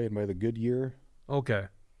subway and by the Goodyear. Okay.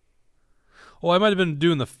 Oh, I might have been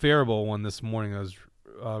doing the Faribault one this morning. I was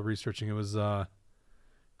researching. It was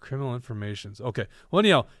criminal information. Okay. Well,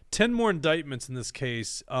 anyhow, 10 more indictments in this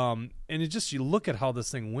case. And it just, you look at how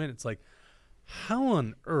this thing went. It's like, how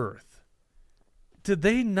on earth did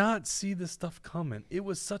they not see this stuff coming? It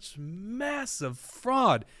was such massive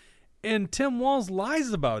fraud. And Tim Walz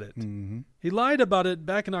lies about it. He lied about it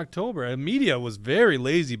back in October. And media was very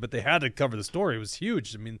lazy, but they had to cover the story. It was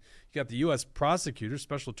huge. I mean, you got the U.S. prosecutor,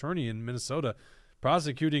 special attorney in Minnesota,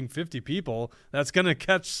 prosecuting 50 people. That's going to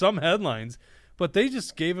catch some headlines. But they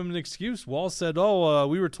just gave him an excuse. Walz said,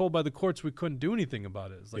 we were told by the courts we couldn't do anything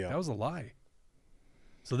about it. It's like, that was a lie.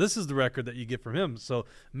 So this is the record that you get from him. So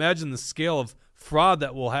imagine the scale of fraud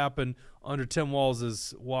that will happen under Tim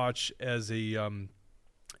Walz's watch as a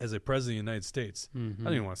president of the United States. I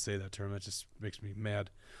don't even want to say that term. That just makes me mad.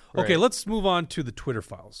 Right. Okay, let's move on to the Twitter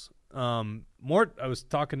files. Mort, I was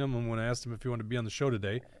talking to him when I asked him if he wanted to be on the show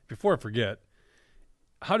today. Before I forget,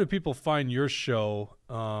 how do people find your show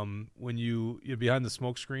when you're behind the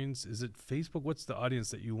smoke screens? Is it Facebook? What's the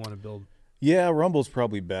audience that you want to build? Yeah, Rumble's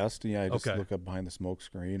probably best. Yeah, I just look up Behind the Smoke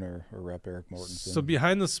Screen or Rep. Eric Mortensen. So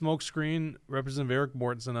Behind the Smoke Screen, Representative Eric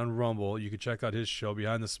Mortensen on Rumble. You can check out his show,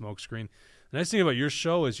 Behind the Smoke Screen. The nice thing about your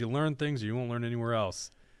show is you learn things you won't learn anywhere else.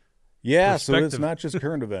 Yeah, so it's perspective. not just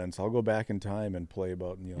current events. I'll go back in time and play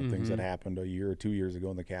about things that happened a year or 2 years ago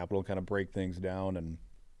in the Capitol, kind of break things down. And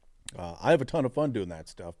I have a ton of fun doing that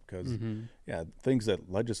stuff because, things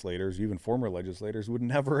that legislators, even former legislators, would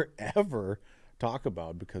never ever talk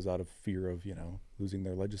about because out of fear of losing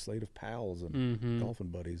their legislative pals and golfing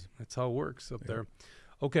buddies. That's how it works up there.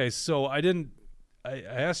 Okay, so I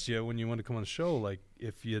asked you when you wanted to come on the show, like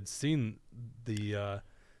if you had seen the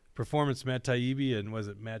performance Matt Taibbi and was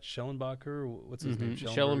it Matt Schellenbacher? What's his name?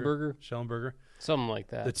 Schellenberger. Something like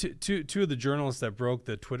that. The two of the journalists that broke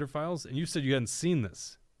the Twitter files, and you said you hadn't seen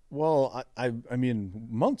this. Well, I mean,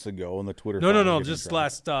 months ago on the Twitter. No, just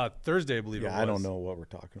last Thursday, I believe. Yeah, it was. I don't know what we're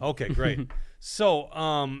talking about. Okay, great.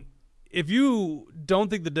 So, if you don't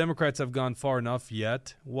think the Democrats have gone far enough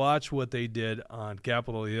yet, watch what they did on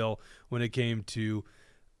Capitol Hill when it came to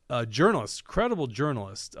journalists, credible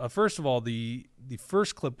journalists. First of all, the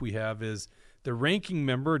first clip we have is the ranking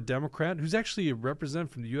member, Democrat, who's actually a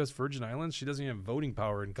representative from the U.S. Virgin Islands. She doesn't even have voting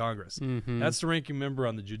power in Congress. That's the ranking member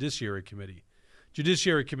on the Judiciary Committee.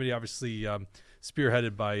 Judiciary Committee, obviously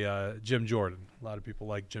spearheaded by Jim Jordan. A lot of people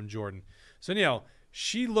like Jim Jordan. So anyhow,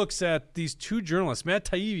 she looks at these two journalists, Matt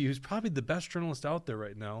Taibbi, who's probably the best journalist out there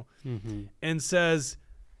right now, and says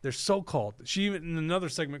they're so-called. She even in another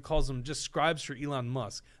segment calls them just scribes for Elon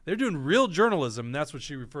Musk. They're doing real journalism, and that's what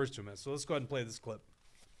she refers to them as. So let's go ahead and play this clip.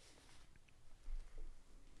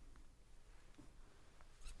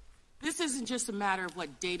 This isn't just a matter of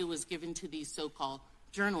what data was given to these so-called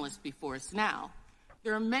journalists before us now.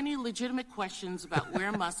 There are many legitimate questions about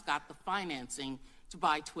where Musk got the financing to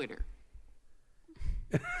buy Twitter.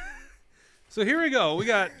 So here we go. We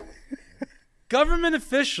got government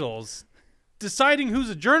officials deciding who's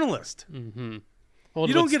a journalist. Well,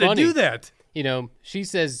 you don't get to do that. She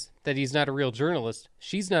says that he's not a real journalist.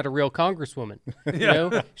 She's not a real congresswoman.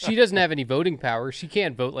 She doesn't have any voting power. She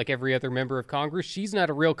can't vote like every other member of Congress. She's not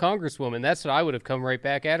a real congresswoman. That's what I would have come right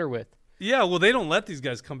back at her with. Yeah, well, they don't let these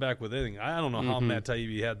guys come back with anything. I don't know how Matt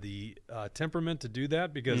Taibbi had the temperament to do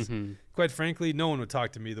that because, quite frankly, no one would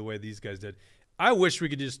talk to me the way these guys did. I wish we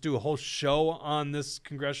could just do a whole show on this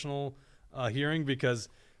congressional hearing because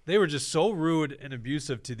they were just so rude and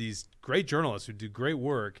abusive to these great journalists who do great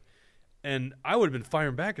work. And I would have been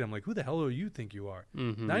firing back at them like, who the hell do you think you are?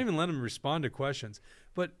 Not even let them respond to questions.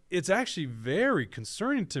 But it's actually very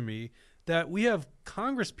concerning to me that we have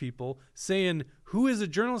Congress people saying who is a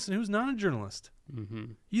journalist and who's not a journalist.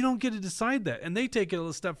 You don't get to decide that. And they take it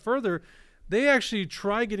a step further. They actually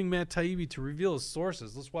try getting Matt Taibbi to reveal his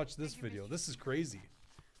sources. Let's watch this video. This is crazy.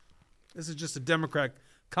 This is just a Democrat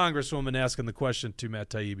congresswoman asking the question to Matt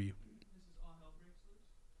Taibbi.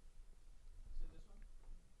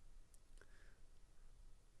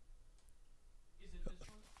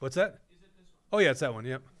 What's that? Oh, yeah, it's that one.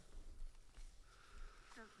 Yep.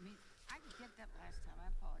 I didn't get that last time. I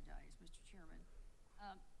apologize, Mr. Chairman.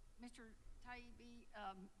 Mr. Taibbi,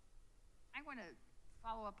 I want to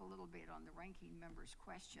follow up a little bit on the ranking member's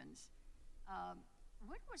questions.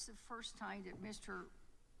 When was the first time that Mr.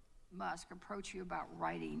 Musk approached you about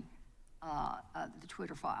writing the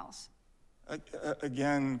Twitter files?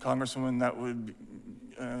 Again, Congresswoman, that would...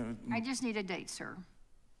 I just need a date, sir.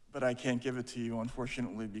 But I can't give it to you,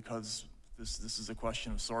 unfortunately, because this is a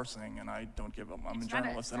question of sourcing, and I don't give up. I'm a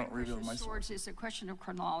journalist. I don't reveal my sources. It's a question of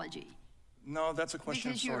chronology. No, that's a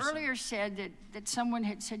question of sourcing. Because you earlier said that someone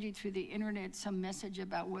had sent you through the internet some message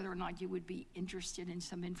about whether or not you would be interested in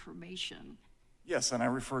some information. Yes, and I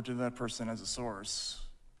refer to that person as a source.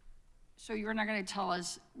 So you're not going to tell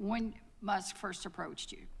us when Musk first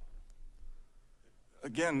approached you?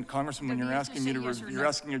 Again, Congresswoman, you're asking me you're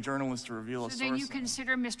asking a journalist to reveal a source. So then you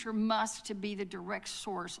consider Mr. Musk to be the direct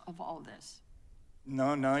source of all this?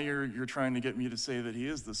 No, now you're trying to get me to say that he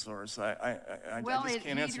is the source. I just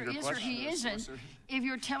can't answer your question. Well, either he isn't. If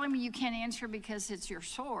you're telling me you can't answer because it's your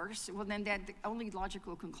source, well, then the only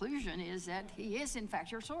logical conclusion is that he is, in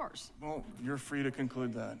fact, your source. Well, you're free to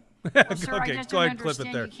conclude that. Well, sir, Okay, I just go don't ahead and clip it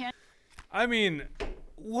understand. there. You can't. I mean,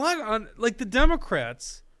 what on... Like, the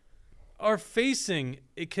Democrats are facing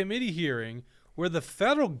a committee hearing where the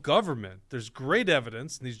federal government, there's great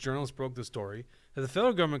evidence, and these journalists broke the story, that the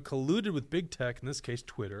federal government colluded with big tech, in this case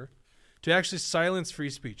Twitter, to actually silence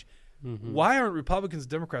free speech. Why aren't Republicans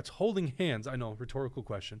and Democrats holding hands? I know, rhetorical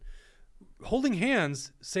question. Holding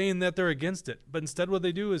hands saying that they're against it, but instead what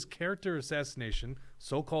they do is character assassination,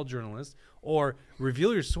 so-called journalists, or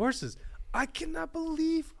reveal your sources. I cannot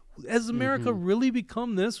believe... Has America really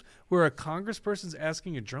become this, where a congressperson's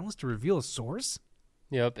asking a journalist to reveal a source?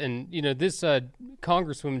 Yep, and this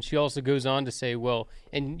congresswoman, she also goes on to say, well,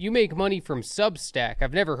 and you make money from Substack.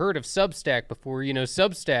 I've never heard of Substack before.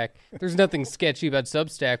 Substack, there's nothing sketchy about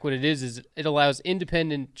Substack. What it is it allows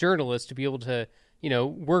independent journalists to be able to,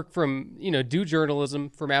 work from, do journalism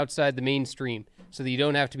from outside the mainstream so that you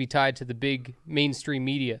don't have to be tied to the big mainstream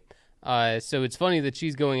media. So it's funny that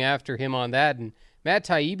she's going after him on that. And Matt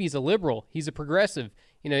Taibbi's a liberal. He's a progressive.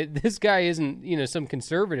 This guy isn't, some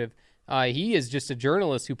conservative. He is just a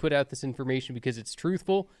journalist who put out this information because it's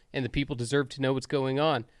truthful and the people deserve to know what's going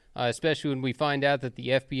on, especially when we find out that the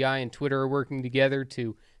FBI and Twitter are working together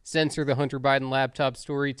to censor the Hunter Biden laptop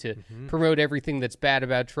story, to promote everything that's bad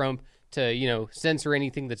about Trump, to, censor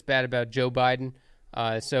anything that's bad about Joe Biden.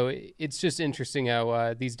 So it's just interesting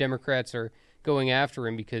how these Democrats are going after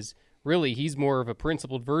him because really he's more of a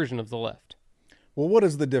principled version of the left. Well, what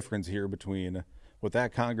is the difference here between what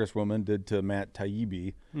that congresswoman did to Matt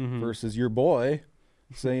Taibbi versus your boy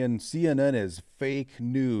saying CNN is fake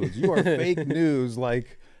news? You are fake news.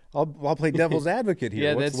 Like, I'll play devil's advocate here.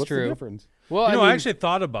 Yeah, what's true. The difference? Well, I actually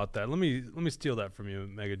thought about that. Let me steal that from you,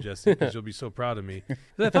 Mega Jesse, because you'll be so proud of me.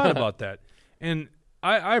 'Cause I thought about that, and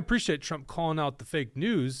I appreciate Trump calling out the fake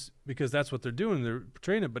news because that's what they're doing. They're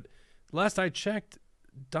portraying it. But last I checked,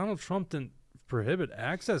 Donald Trump didn't prohibit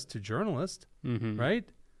access to journalists, right?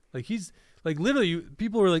 Like like literally,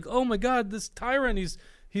 people were like, "Oh my God, this tyrant!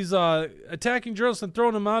 He's attacking journalists and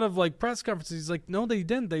throwing them out of like press conferences." He's like, "No, they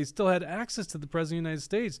didn't. They still had access to the president of the United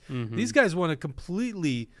States." These guys want to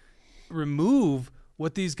completely remove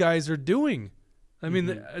what these guys are doing. I mean,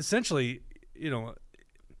 essentially,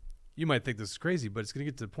 you might think this is crazy, but it's going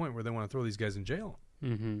to get to the point where they want to throw these guys in jail.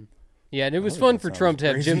 Yeah, and it was fun for Trump to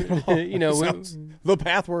have Jim. The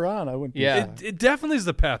path we're on. I wouldn't. Yeah, it definitely is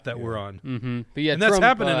the path that we're on. But yeah, and that's Trump,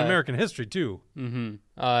 happened in American history too.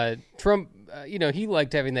 Trump, he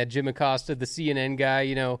liked having that Jim Acosta, the CNN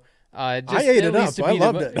guy. Just I ate at it least up. to I beat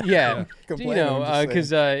loved him it. Yeah, Complaining, because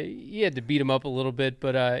he had to beat him up a little bit.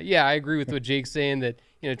 But yeah, I agree with what Jake's saying that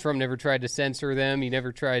Trump never tried to censor them. He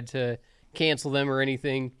never tried to cancel them or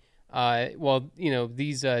anything. While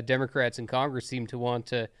these Democrats in Congress seem to want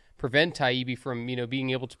to prevent Taibbi from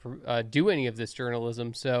being able to do any of this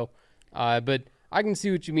journalism. So, but I can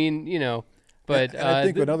see what you mean. But and I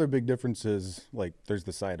think another big difference is like there's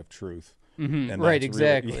the side of truth. And right,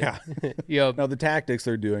 exactly. Really, Yep. Now the tactics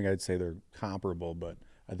they're doing, I'd say they're comparable, but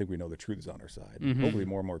I think we know the truth is on our side. Hopefully,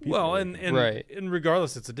 more and more people. Well, are. and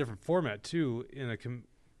regardless, it's a different format too. In a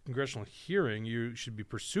congressional hearing, you should be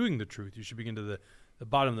pursuing the truth. You should begin to the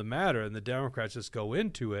bottom of the matter, and the Democrats just go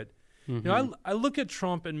into it. I look at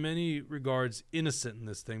Trump in many regards innocent in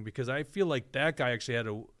this thing because I feel like that guy actually had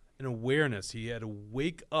an awareness. He had to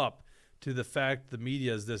wake up to the fact the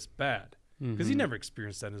media is this bad because he never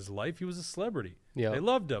experienced that in his life. He was a celebrity. Yep. They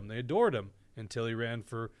loved him. They adored him until he ran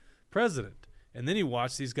for president. And then he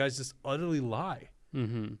watched these guys just utterly lie.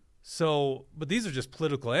 So, but these are just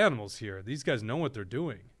political animals here. These guys know what they're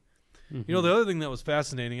doing. The other thing that was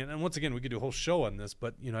fascinating, and once again, we could do a whole show on this,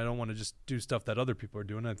 but, I don't want to just do stuff that other people are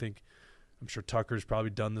doing. I'm sure Tucker's probably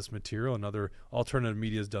done this material and other alternative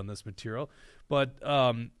media has done this material. But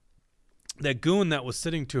that goon that was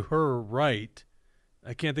sitting to her right,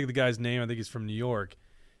 I can't think of the guy's name. I think he's from New York.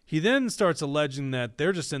 He then starts alleging that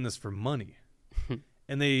they're just in this for money.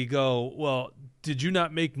 And they go, well, did you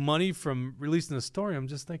not make money from releasing the story? I'm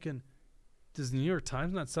just thinking, does the New York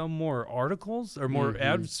Times not sell more articles or more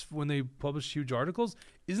ads when they publish huge articles?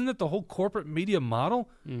 Isn't that the whole corporate media model?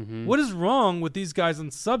 What is wrong with these guys on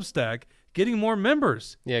Substack getting more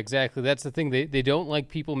members? Yeah, exactly. That's the thing. They don't like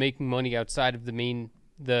people making money outside of the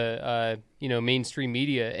mainstream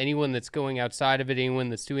media. Anyone that's going outside of it, anyone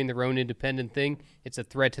that's doing their own independent thing, it's a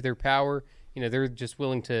threat to their power. They're just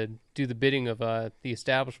willing to do the bidding of the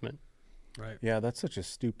establishment. Right. Yeah, that's such a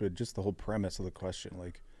stupid, just the whole premise of the question.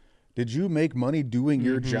 Like, did you make money doing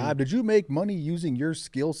your job? Did you make money using your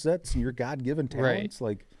skill sets and your God-given talents? Right.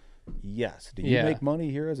 Like, yes. Did you make money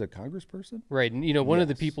here as a congressperson? Right. And, one of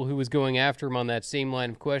the people who was going after him on that same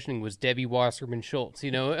line of questioning was Debbie Wasserman Schultz.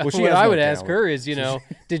 Well, what I would ask her is,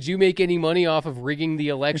 did you make any money off of rigging the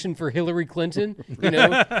election for Hillary Clinton?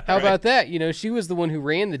 How about that? She was the one who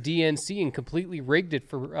ran the DNC and completely rigged it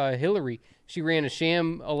for Hillary. She ran a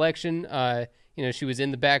sham election. She was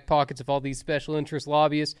in the back pockets of all these special interest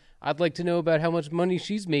lobbyists. I'd like to know about how much money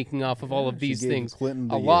she's making off of all of these things.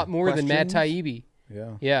 Clinton a lot more than Matt Taibbi.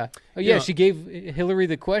 Yeah. Yeah. Oh, yeah. She gave Hillary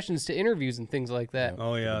the questions to interviews and things like that.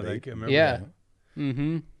 Oh, yeah. I remember yeah. that.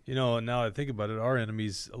 And now I think about it, our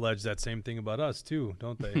enemies allege that same thing about us, too,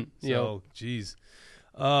 don't they? So, geez.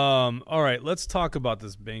 All right. Let's talk about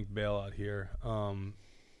this bank bailout here.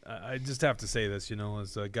 I just have to say this,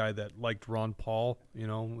 as a guy that liked Ron Paul,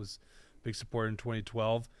 was a big supporter in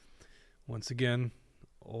 2012. Once again,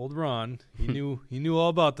 old Ron, he knew all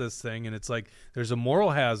about this thing, and it's like there's a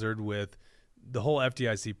moral hazard with the whole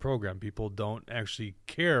FDIC program. People don't actually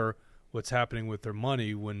care what's happening with their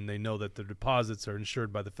money when they know that their deposits are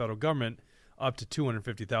insured by the federal government up to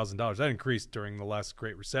 $250,000. That increased during the last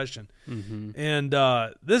Great Recession. Mm-hmm. And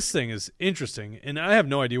this thing is interesting, and I have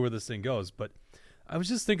no idea where this thing goes, but I was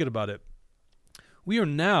just thinking about it. We are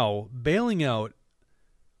now bailing out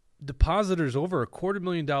depositors over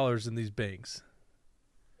 $250,000 in these banks.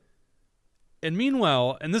 And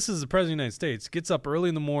meanwhile, and this is the President of the United States, gets up early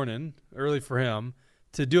in the morning, early for him,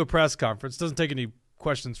 to do a press conference. Doesn't take any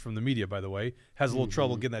questions from the media, by the way. Has a little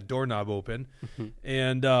trouble getting that doorknob open.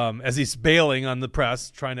 And as he's bailing on the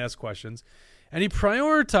press, trying to ask questions. And he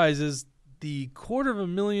prioritizes the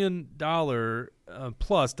 $250,000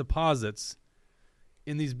 plus deposits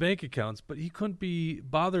in these bank accounts, but he couldn't be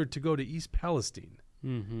bothered to go to East Palestine.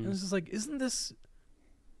 And it's just like, isn't this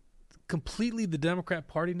completely the Democrat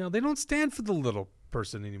Party now? They don't stand for the little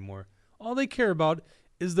person anymore. All they care about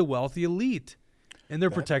is the wealthy elite, and they're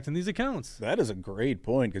protecting these accounts. That is a great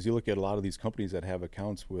point, because you look at a lot of these companies that have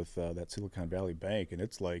accounts with that Silicon Valley Bank, and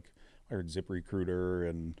it's like, I heard ZipRecruiter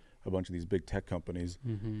and a bunch of these big tech companies.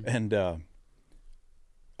 And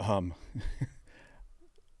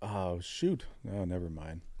shoot, no, never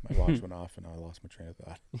mind. My watch went off and I lost my train of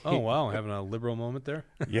thought. Oh, wow. Having a liberal moment there?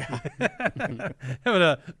 Yeah. Having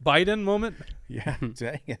a Biden moment? Yeah,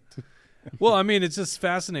 dang it. Well, I mean, it's just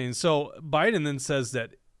fascinating. So Biden then says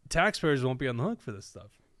that taxpayers won't be on the hook for this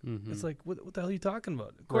stuff. It's like, what the hell are you talking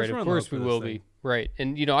about? Of course, of course we will be. Right.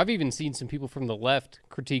 And, I've even seen some people from the left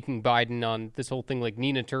critiquing Biden on this whole thing, like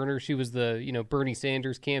Nina Turner. She was the, Bernie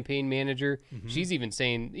Sanders campaign manager. She's even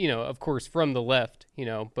saying, of course, from the left,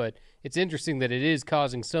 but it's interesting that it is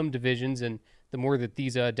causing some divisions, and the more that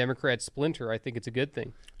these Democrats splinter, I think it's a good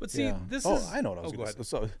thing. But see, this is... is... I know what I was going to say.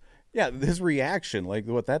 So, yeah, his reaction, like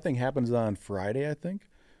that thing happens on Friday, I think.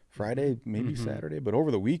 Friday, maybe Saturday, but over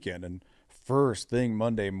the weekend, and first thing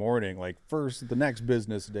Monday morning, the next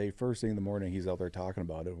business day, first thing in the morning, he's out there talking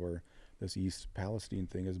about it, where this East Palestine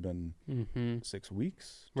thing has been 6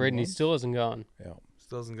 weeks. Right, and he still hasn't gone. Yeah.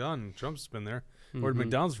 Still hasn't gone. Trump's been there. Ordered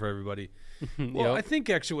McDonald's for everybody. Well, I think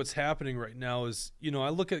actually what's happening right now is, I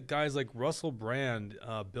look at guys like Russell Brand,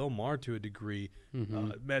 Bill Maher to a degree,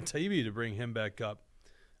 Matt Taibbi to bring him back up,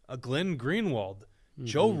 Glenn Greenwald,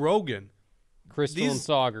 Joe Rogan. Crystal and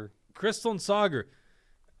Sauger.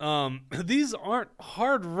 These aren't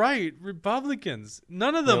hard right Republicans.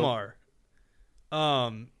 None of them are.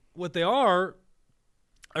 What they are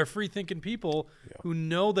free thinking people who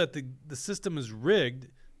know that the system is rigged.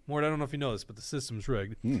 Mort, I don't know if you know this, but the system's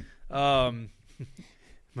rigged.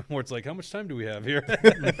 Mort's like, how much time do we have here?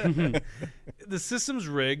 The system's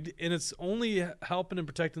rigged, and it's only helping and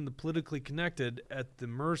protecting the politically connected at the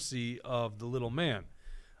mercy of the little man.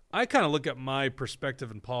 I kind of look at my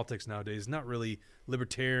perspective in politics nowadays, not really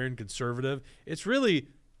libertarian, conservative. It's really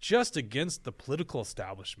just against the political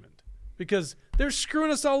establishment, because they're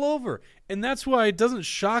screwing us all over. And that's why it doesn't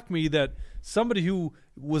shock me that somebody who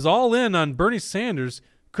was all in on Bernie Sanders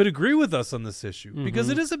could agree with us on this issue, because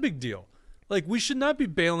it is a big deal. Like, we should not be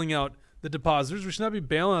bailing out the depositors. We should not be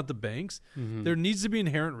bailing out the banks. There needs to be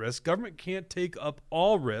inherent risk. Government can't take up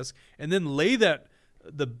all risk and then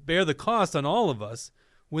bear the cost on all of us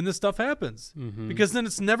when this stuff happens, because then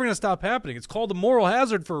it's never going to stop happening. It's called a moral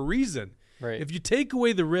hazard for a reason. Right. If you take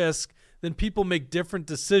away the risk, then people make different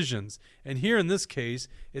decisions. And here in this case,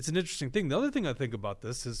 it's an interesting thing. The other thing I think about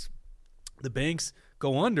this is the banks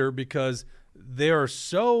go under because they are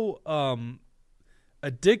so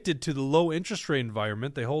addicted to the low interest rate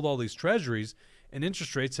environment. They hold all these treasuries, and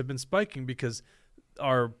interest rates have been spiking because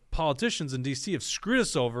our politicians in D.C. have screwed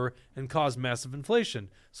us over and caused massive inflation.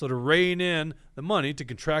 So to rein in the money, to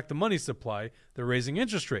contract the money supply, they're raising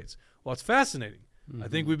interest rates. Well, it's fascinating. I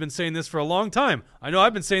think we've been saying this for a long time. I know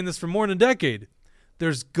I've been saying this for more than a decade.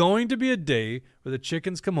 There's going to be a day where the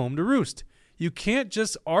chickens come home to roost. You can't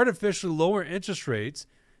just artificially lower interest rates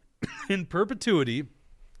in perpetuity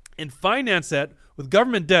and finance that with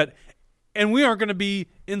government debt, and we aren't going to be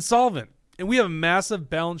insolvent. And we have a massive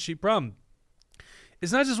balance sheet problem.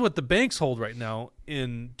 It's not just what the banks hold right now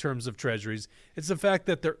in terms of treasuries. It's the fact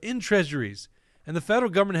that they're in treasuries, and the federal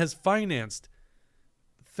government has financed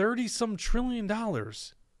 $30-some trillion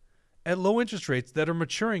at low interest rates that are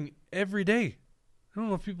maturing every day. I don't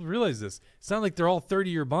know if people realize this. It's not like they're all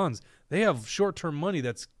 30-year bonds. They have short-term money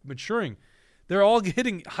that's maturing. They're all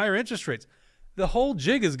hitting higher interest rates. The whole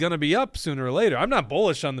jig is going to be up sooner or later. I'm not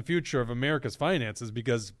bullish on the future of America's finances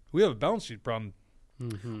because we have a balance sheet problem.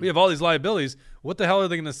 We have all these liabilities. What the hell are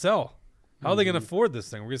they going to sell? How are they going to afford this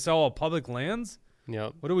thing? We're going to sell all public lands?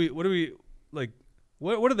 Yep. What do we like?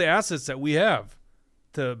 What are the assets that we have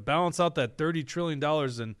to balance out that $30 trillion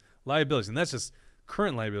in liabilities? And that's just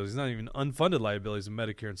current liabilities, not even unfunded liabilities in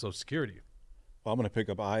Medicare and Social Security. Well, I'm going to pick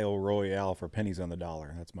up IO Royale for pennies on the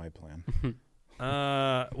dollar. That's my plan.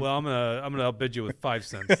 Well, I'm gonna outbid you with 5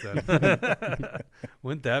 cents then.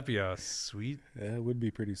 Wouldn't that be a sweet? Yeah, it would be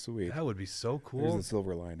pretty sweet. That would be so cool. There's the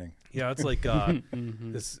silver lining. Yeah, it's like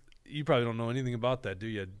this. You probably don't know anything about that, do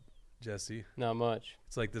you, Jesse? Not much.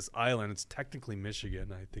 It's like this island. It's technically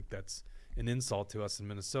Michigan. I think that's an insult to us in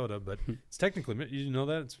Minnesota, but it's technically. You know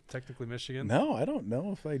that it's technically Michigan. No, I don't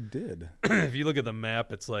know if I did. If you look at the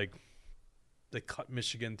map, it's like they cut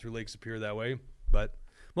Michigan through Lake Superior that way, but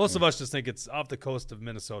most of us just think it's off the coast of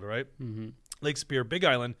Minnesota, right? Mm-hmm. Lake Superior, big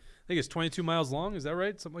island. I think it's 22 miles long. Is that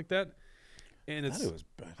right? Something like that. And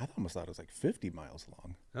I almost thought it was like 50 miles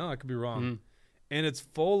long. No, I could be wrong. And it's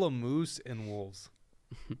full of moose and wolves.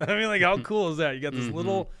 I mean, like, how cool is that? You got this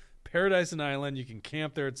little paradise and island. You can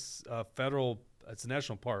camp there. It's it's a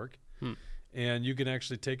national park. And you can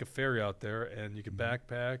actually take a ferry out there, and you can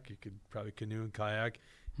backpack. You could probably canoe and kayak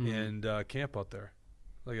and camp out there.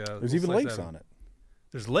 There's even lakes on it.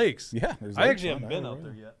 There's lakes. Yeah, there's I lakes actually on haven't been out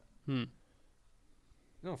there yet.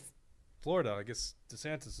 No, Florida. I guess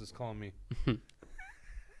DeSantis is calling me.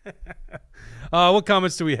 What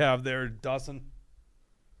comments do we have there, Dawson?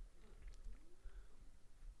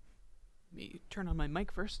 Let me turn on my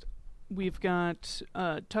mic first. We've got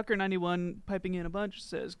Tucker91 piping in a bunch,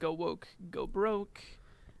 says, go woke, go broke.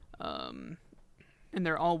 And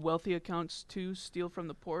they're all wealthy accounts, too. Steal from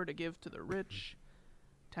the poor to give to the rich.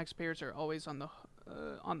 Taxpayers are always on the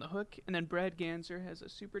hook. And then Brad Ganser has a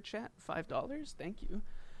super chat, $5. Thank you.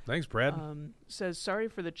 Thanks, Brad. Says, sorry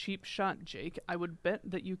for the cheap shot, Jake. I would bet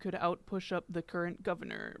that you could out-push up the current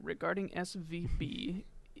governor. Regarding SVB,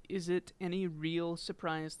 is it any real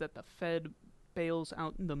surprise that the Fed bails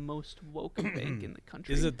out the most woke bank in the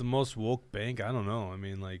country? Is it the most woke bank? I don't know. I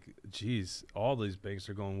mean, like, geez, all these banks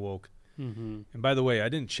are going woke. And by the way, I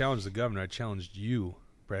didn't challenge the governor. I challenged you,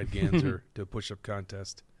 Brad Ganser, to a push-up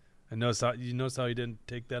contest. You notice how he didn't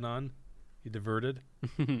take that on? He diverted.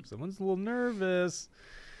 Someone's a little nervous.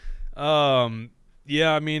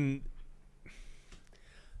 Yeah, I mean,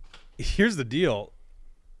 here's the deal.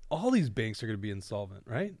 All these banks are going to be insolvent,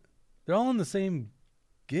 right? They're all in the same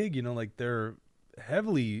gig, like they're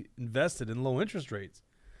heavily invested in low interest rates.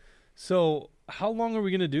 So how long are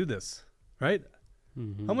we going to do this, right?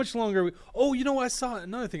 How much longer are we? Oh, I saw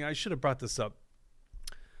another thing. I should have brought this up.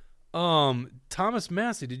 Thomas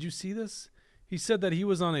Massey, did you see this? He said that he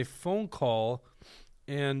was on a phone call,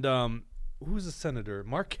 and who's the senator?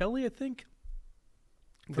 Mark Kelly, I think.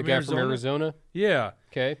 The guy from Arizona? Yeah.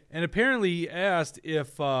 Okay. And apparently he asked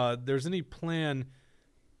if there's any plan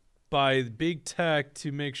by big tech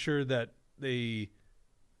to make sure that they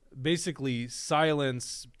basically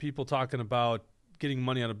silence people talking about getting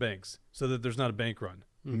money out of banks so that there's not a bank run.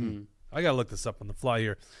 I got to look this up on the fly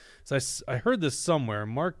here. So I heard this somewhere.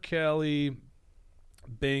 Mark Kelly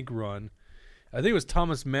bank run. I think it was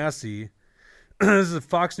Thomas Massey. This is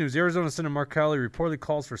Fox News. Arizona Senator Mark Kelly reportedly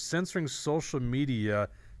calls for censoring social media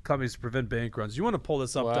companies to prevent bank runs. You want to pull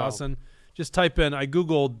this up, Dawson? Just type in, I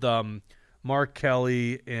Googled Mark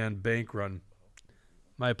Kelly and bank run.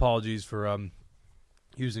 My apologies for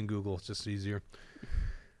using Google. It's just easier.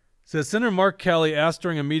 Says Senator Mark Kelly asked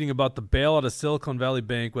during a meeting about the bailout of Silicon Valley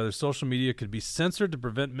Bank whether social media could be censored to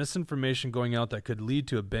prevent misinformation going out that could lead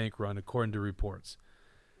to a bank run, according to reports.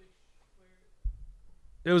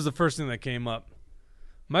 It was the first thing that came up.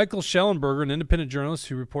 Michael Schellenberger, an independent journalist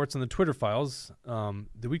who reports on the Twitter files.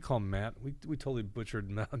 Did we call him Matt? We totally butchered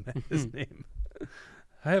his name.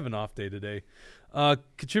 I have an off day today.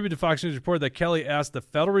 Contributed to Fox News report that Kelly asked the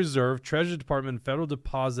Federal Reserve, Treasury Department, and Federal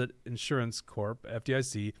Deposit Insurance Corp,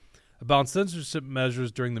 FDIC, about censorship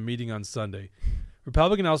measures during the meeting on Sunday.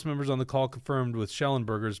 Republican House members on the call confirmed with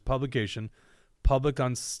Schellenberger's publication, Public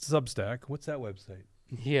on Substack. What's that website?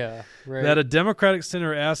 Yeah, right. That a Democratic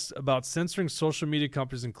senator asked about censoring social media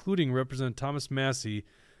companies, including Representative Thomas Massey,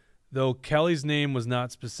 though Kelly's name was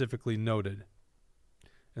not specifically noted.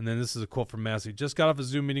 And then this is a quote from Massey. Just got off a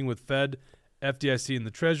Zoom meeting with Fed, FDIC, and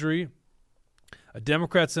the Treasury. A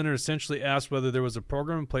Democrat senator essentially asked whether there was a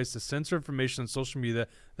program in place to censor information on social media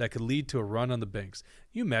that could lead to a run on the banks.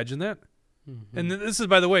 Can you imagine that? And this is,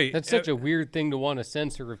 by the way, that's such a weird thing to want to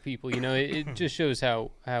censor of people. It just shows how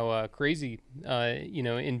crazy,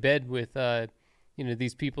 in bed with,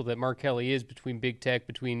 these people that Mark Kelly is between big tech,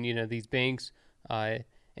 between, these banks. And,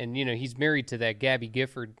 he's married to that Gabby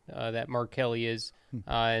Gifford that Mark Kelly is.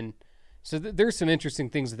 And, So there's some interesting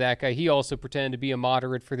things with that guy. He also pretended to be a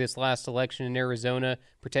moderate for this last election in Arizona,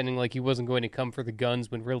 pretending like he wasn't going to come for the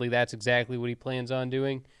guns when really that's exactly what he plans on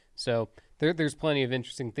doing. So there's plenty of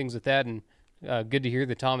interesting things with that, and good to hear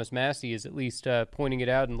that Thomas Massey is at least pointing it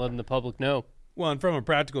out and letting the public know. Well, and from a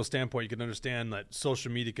practical standpoint, you can understand that social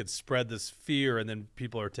media could spread this fear, and then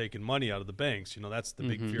people are taking money out of the banks. That's the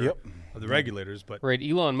big fear of the regulators. But right,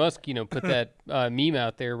 Elon Musk, put that meme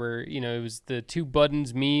out there where it was the two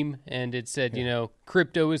buttons meme, and it said,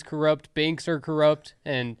 crypto is corrupt, banks are corrupt,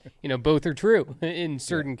 and both are true in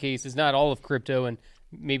certain cases. Not all of crypto, and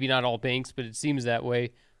maybe not all banks, but it seems that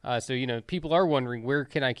way. So people are wondering, where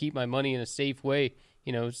can I keep my money in a safe way?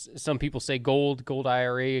 Some people say gold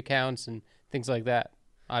IRA accounts, and things like that.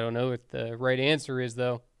 I don't know what the right answer is,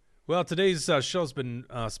 though. Well, today's show's been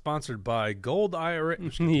sponsored by Gold IRA.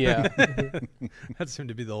 Yeah. That seemed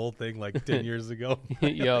to be the whole thing like 10 years ago.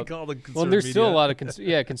 Yeah. Like all the Well, there's media. still a lot of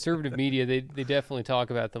conservative media. They definitely talk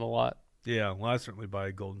about them a lot. Yeah, well, I certainly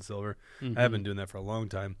buy gold and silver. I have been doing that for a long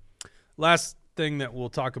time. Last thing that we'll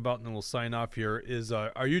talk about, and then we'll sign off here, is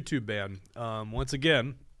our YouTube ban. Once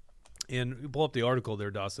again, and pull up the article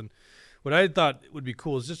there, Dawson. What I thought would be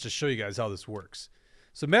cool is just to show you guys how this works.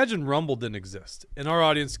 So imagine Rumble didn't exist, and our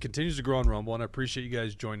audience continues to grow on Rumble, and I appreciate you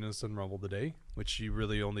guys joining us on Rumble today, which you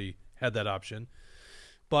really only had that option.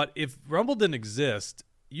 But if Rumble didn't exist,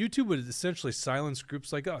 YouTube would essentially silence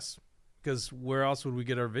groups like us, because where else would we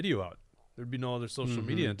get our video out? There'd be no other social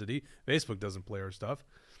media entity. Facebook doesn't play our stuff.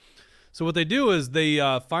 So what they do is they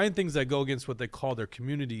find things that go against what they call their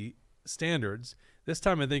community standards. This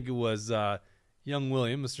time I think it was young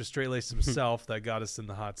William, Mr. Straight-Laced himself, that got us in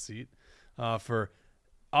the hot seat for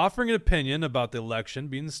offering an opinion about the election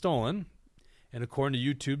being stolen. And according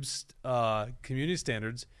to YouTube's community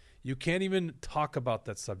standards, you can't even talk about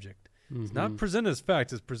that subject. It's not presented as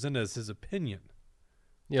fact, it's presented as his opinion.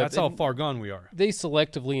 Yeah, that's how far gone we are. They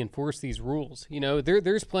selectively enforce these rules.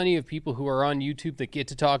 There's plenty of people who are on YouTube that get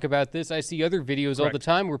to talk about this. I see other videos all the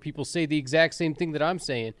time where people say the exact same thing that I'm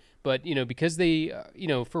saying. But, because they,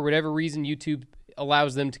 for whatever reason, YouTube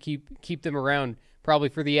allows them to keep them around, probably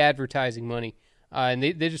for the advertising money. And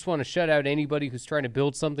they just want to shut out anybody who's trying to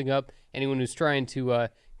build something up, anyone who's trying to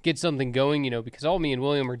get something going, because all me and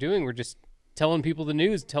William are doing, we're just telling people the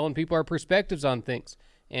news, telling people our perspectives on things.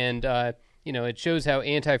 And, it shows how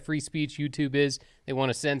anti-free speech YouTube is. They want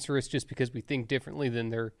to censor us just because we think differently than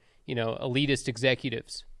their, elitist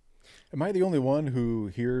executives. Am I the only one who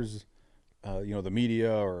hears, the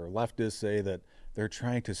media or leftists say that they're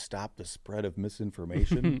trying to stop the spread of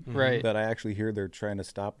misinformation? Right. That I actually hear they're trying to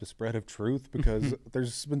stop the spread of truth, because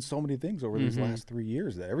there's been so many things over these last 3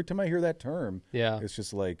 years that every time I hear that term, it's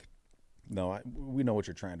just like, no, we know what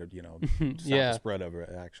you're trying to, stop the spread of it,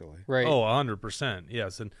 actually. Right. Oh, 100%.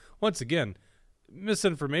 Yes. And once again,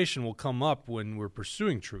 misinformation will come up when we're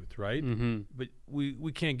pursuing truth, right? But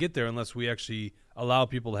we can't get there unless we actually allow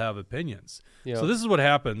people to have opinions. Yep. So this is what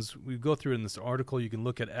happens. We go through in this article. You can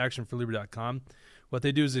look at actionforliberty.com. What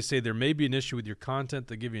they do is they say there may be an issue with your content.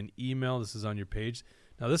 They give you an email. This is on your page.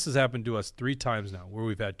 Now, this has happened to us 3 times now where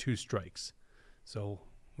we've had 2 strikes. So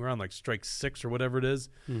we're on like strike 6 or whatever it is.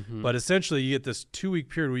 But essentially, you get this 2-week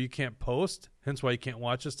period where you can't post, hence why you can't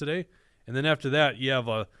watch us today. And then after that, you have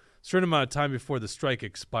a certain amount of time before the strike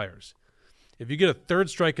expires. If you get a 3rd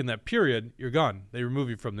strike in that period, you're gone. They remove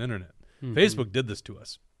you from the internet. Facebook did this to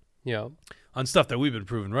us. Yeah. On stuff that we've been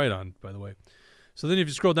proven right on, by the way. So then if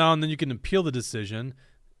you scroll down, then you can appeal the decision.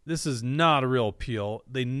 This is not a real appeal.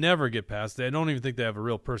 They never get past it. I don't even think they have a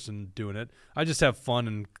real person doing it. I just have fun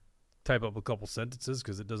and type up a couple sentences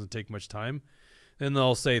because it doesn't take much time. Then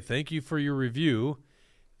they'll say, thank you for your review.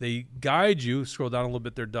 They guide you, scroll down a little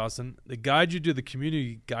bit there, Dawson. They guide you to the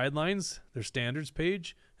community guidelines, their standards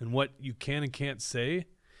page, and what you can and can't say.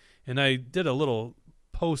 And I did a little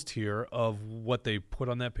post here of what they put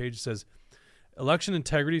on that page. It says, election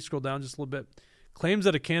integrity, scroll down just a little bit, claims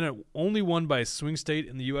that a candidate only won by a swing state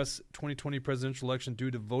in the U.S. 2020 presidential election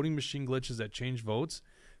due to voting machine glitches that changed votes,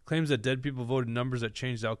 claims that dead people voted numbers that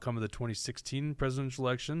changed the outcome of the 2016 presidential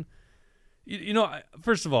election.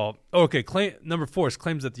 First of all, number 4 is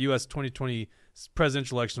claims that the U.S. 2020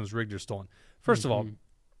 presidential election was rigged or stolen. First of all,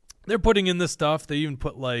 they're putting in this stuff. They even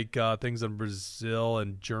put like things on Brazil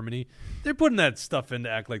and Germany. They're putting that stuff in to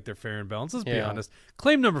act like they're fair and balanced. Let's be honest.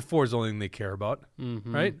 Claim number 4 is the only thing they care about,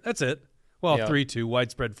 right? That's it. Well, 3-2,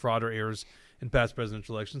 widespread fraud or errors in past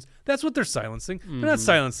presidential elections. That's what they're silencing. They're not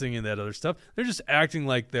silencing any of that other stuff. They're just acting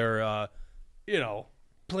like they're,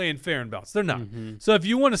 playing fair and balanced. They're not. So if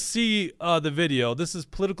you want to see the video, this is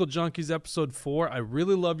Political Junkies episode 4. I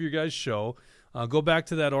really love your guys' show. Go back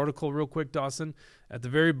to that article real quick, Dawson. At the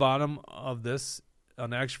very bottom of this,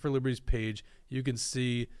 on Action for Liberty's page, you can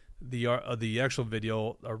see the actual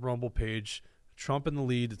video, our Rumble page. Trump in the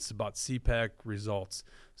lead. It's about CPAC results.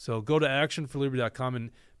 So go to actionforliberty.com.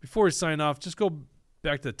 And before we sign off, just go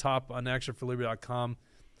back to the top on actionforliberty.com.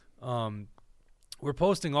 We're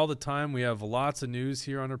posting all the time. We have lots of news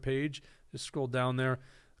here on our page. Just scroll down there.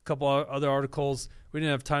 A couple other articles. We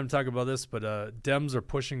didn't have time to talk about this, but Dems are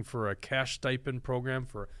pushing for a cash stipend program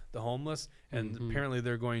for the homeless, and apparently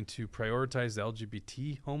they're going to prioritize the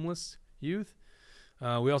LGBT homeless youth.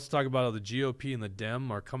 We also talk about how the GOP and the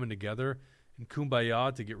Dem are coming together in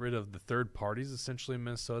kumbaya to get rid of the third parties, essentially, in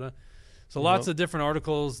Minnesota. So lots of different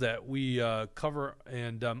articles that we cover,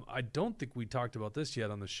 and I don't think we talked about this yet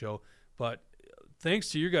on the show, but thanks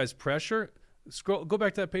to your guys' pressure, go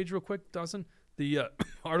back to that page real quick, Dawson. The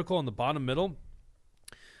article on the bottom middle,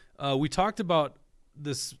 we talked about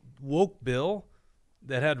this woke bill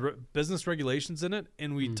that had business regulations in it,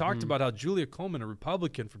 and we talked about how Julia Coleman, a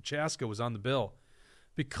Republican from Chaska, was on the bill.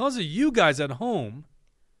 Because of you guys at home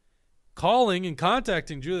calling and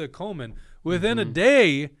contacting Julia Coleman, within a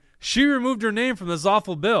day, she removed her name from this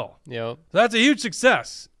awful bill. Yep. So that's a huge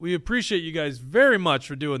success. We appreciate you guys very much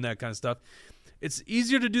for doing that kind of stuff. It's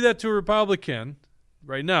easier to do that to a Republican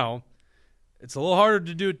right now. It's a little harder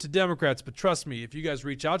to do it to Democrats, but trust me, if you guys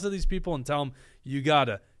reach out to these people and tell them you got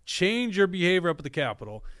to change your behavior up at the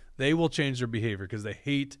Capitol, they will change their behavior because they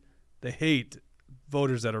hate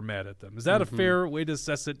voters that are mad at them. Is that a fair way to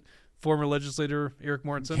assess it, former legislator Eric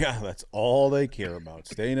Mortensen? Yeah, that's all they care about,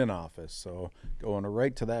 staying in office. So going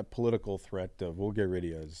right to that political threat of we'll get rid of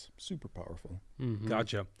you is super powerful.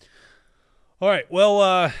 Gotcha. All right.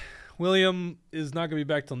 Well, William is not going to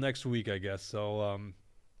be back till next week, I guess. So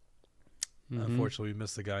unfortunately, we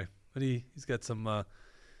missed the guy. But he's got some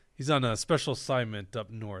he's on a special assignment up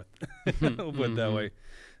north. We'll put it that way.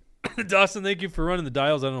 Dawson, thank you for running the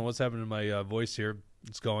dials. I don't know what's happening to my voice here.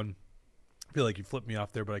 It's going. I feel like you flipped me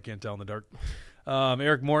off there, but I can't tell in the dark.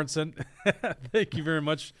 Eric Mortensen, thank you very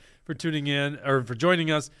much for tuning in or for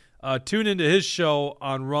joining us. Tune into his show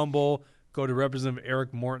on Rumble. Go to Representative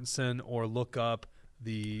Eric Mortensen or look up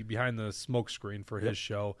the Behind the Smoke Screen for his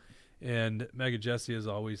show. And Mega Jesse, as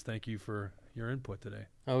always, thank you for your input today.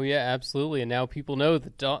 Oh, yeah, absolutely. And now people know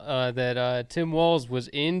that Tim Walz was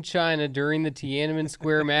in China during the Tiananmen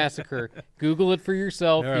Square massacre. Google it for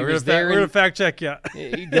yourself. Right, we're going to fact check you.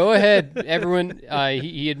 Go ahead, everyone.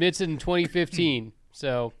 He admits it in 2015.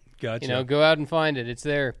 So, gotcha. Go out and find it. It's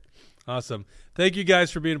there. Awesome. Thank you guys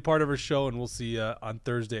for being a part of our show, and we'll see you on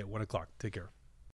Thursday at 1 o'clock. Take care.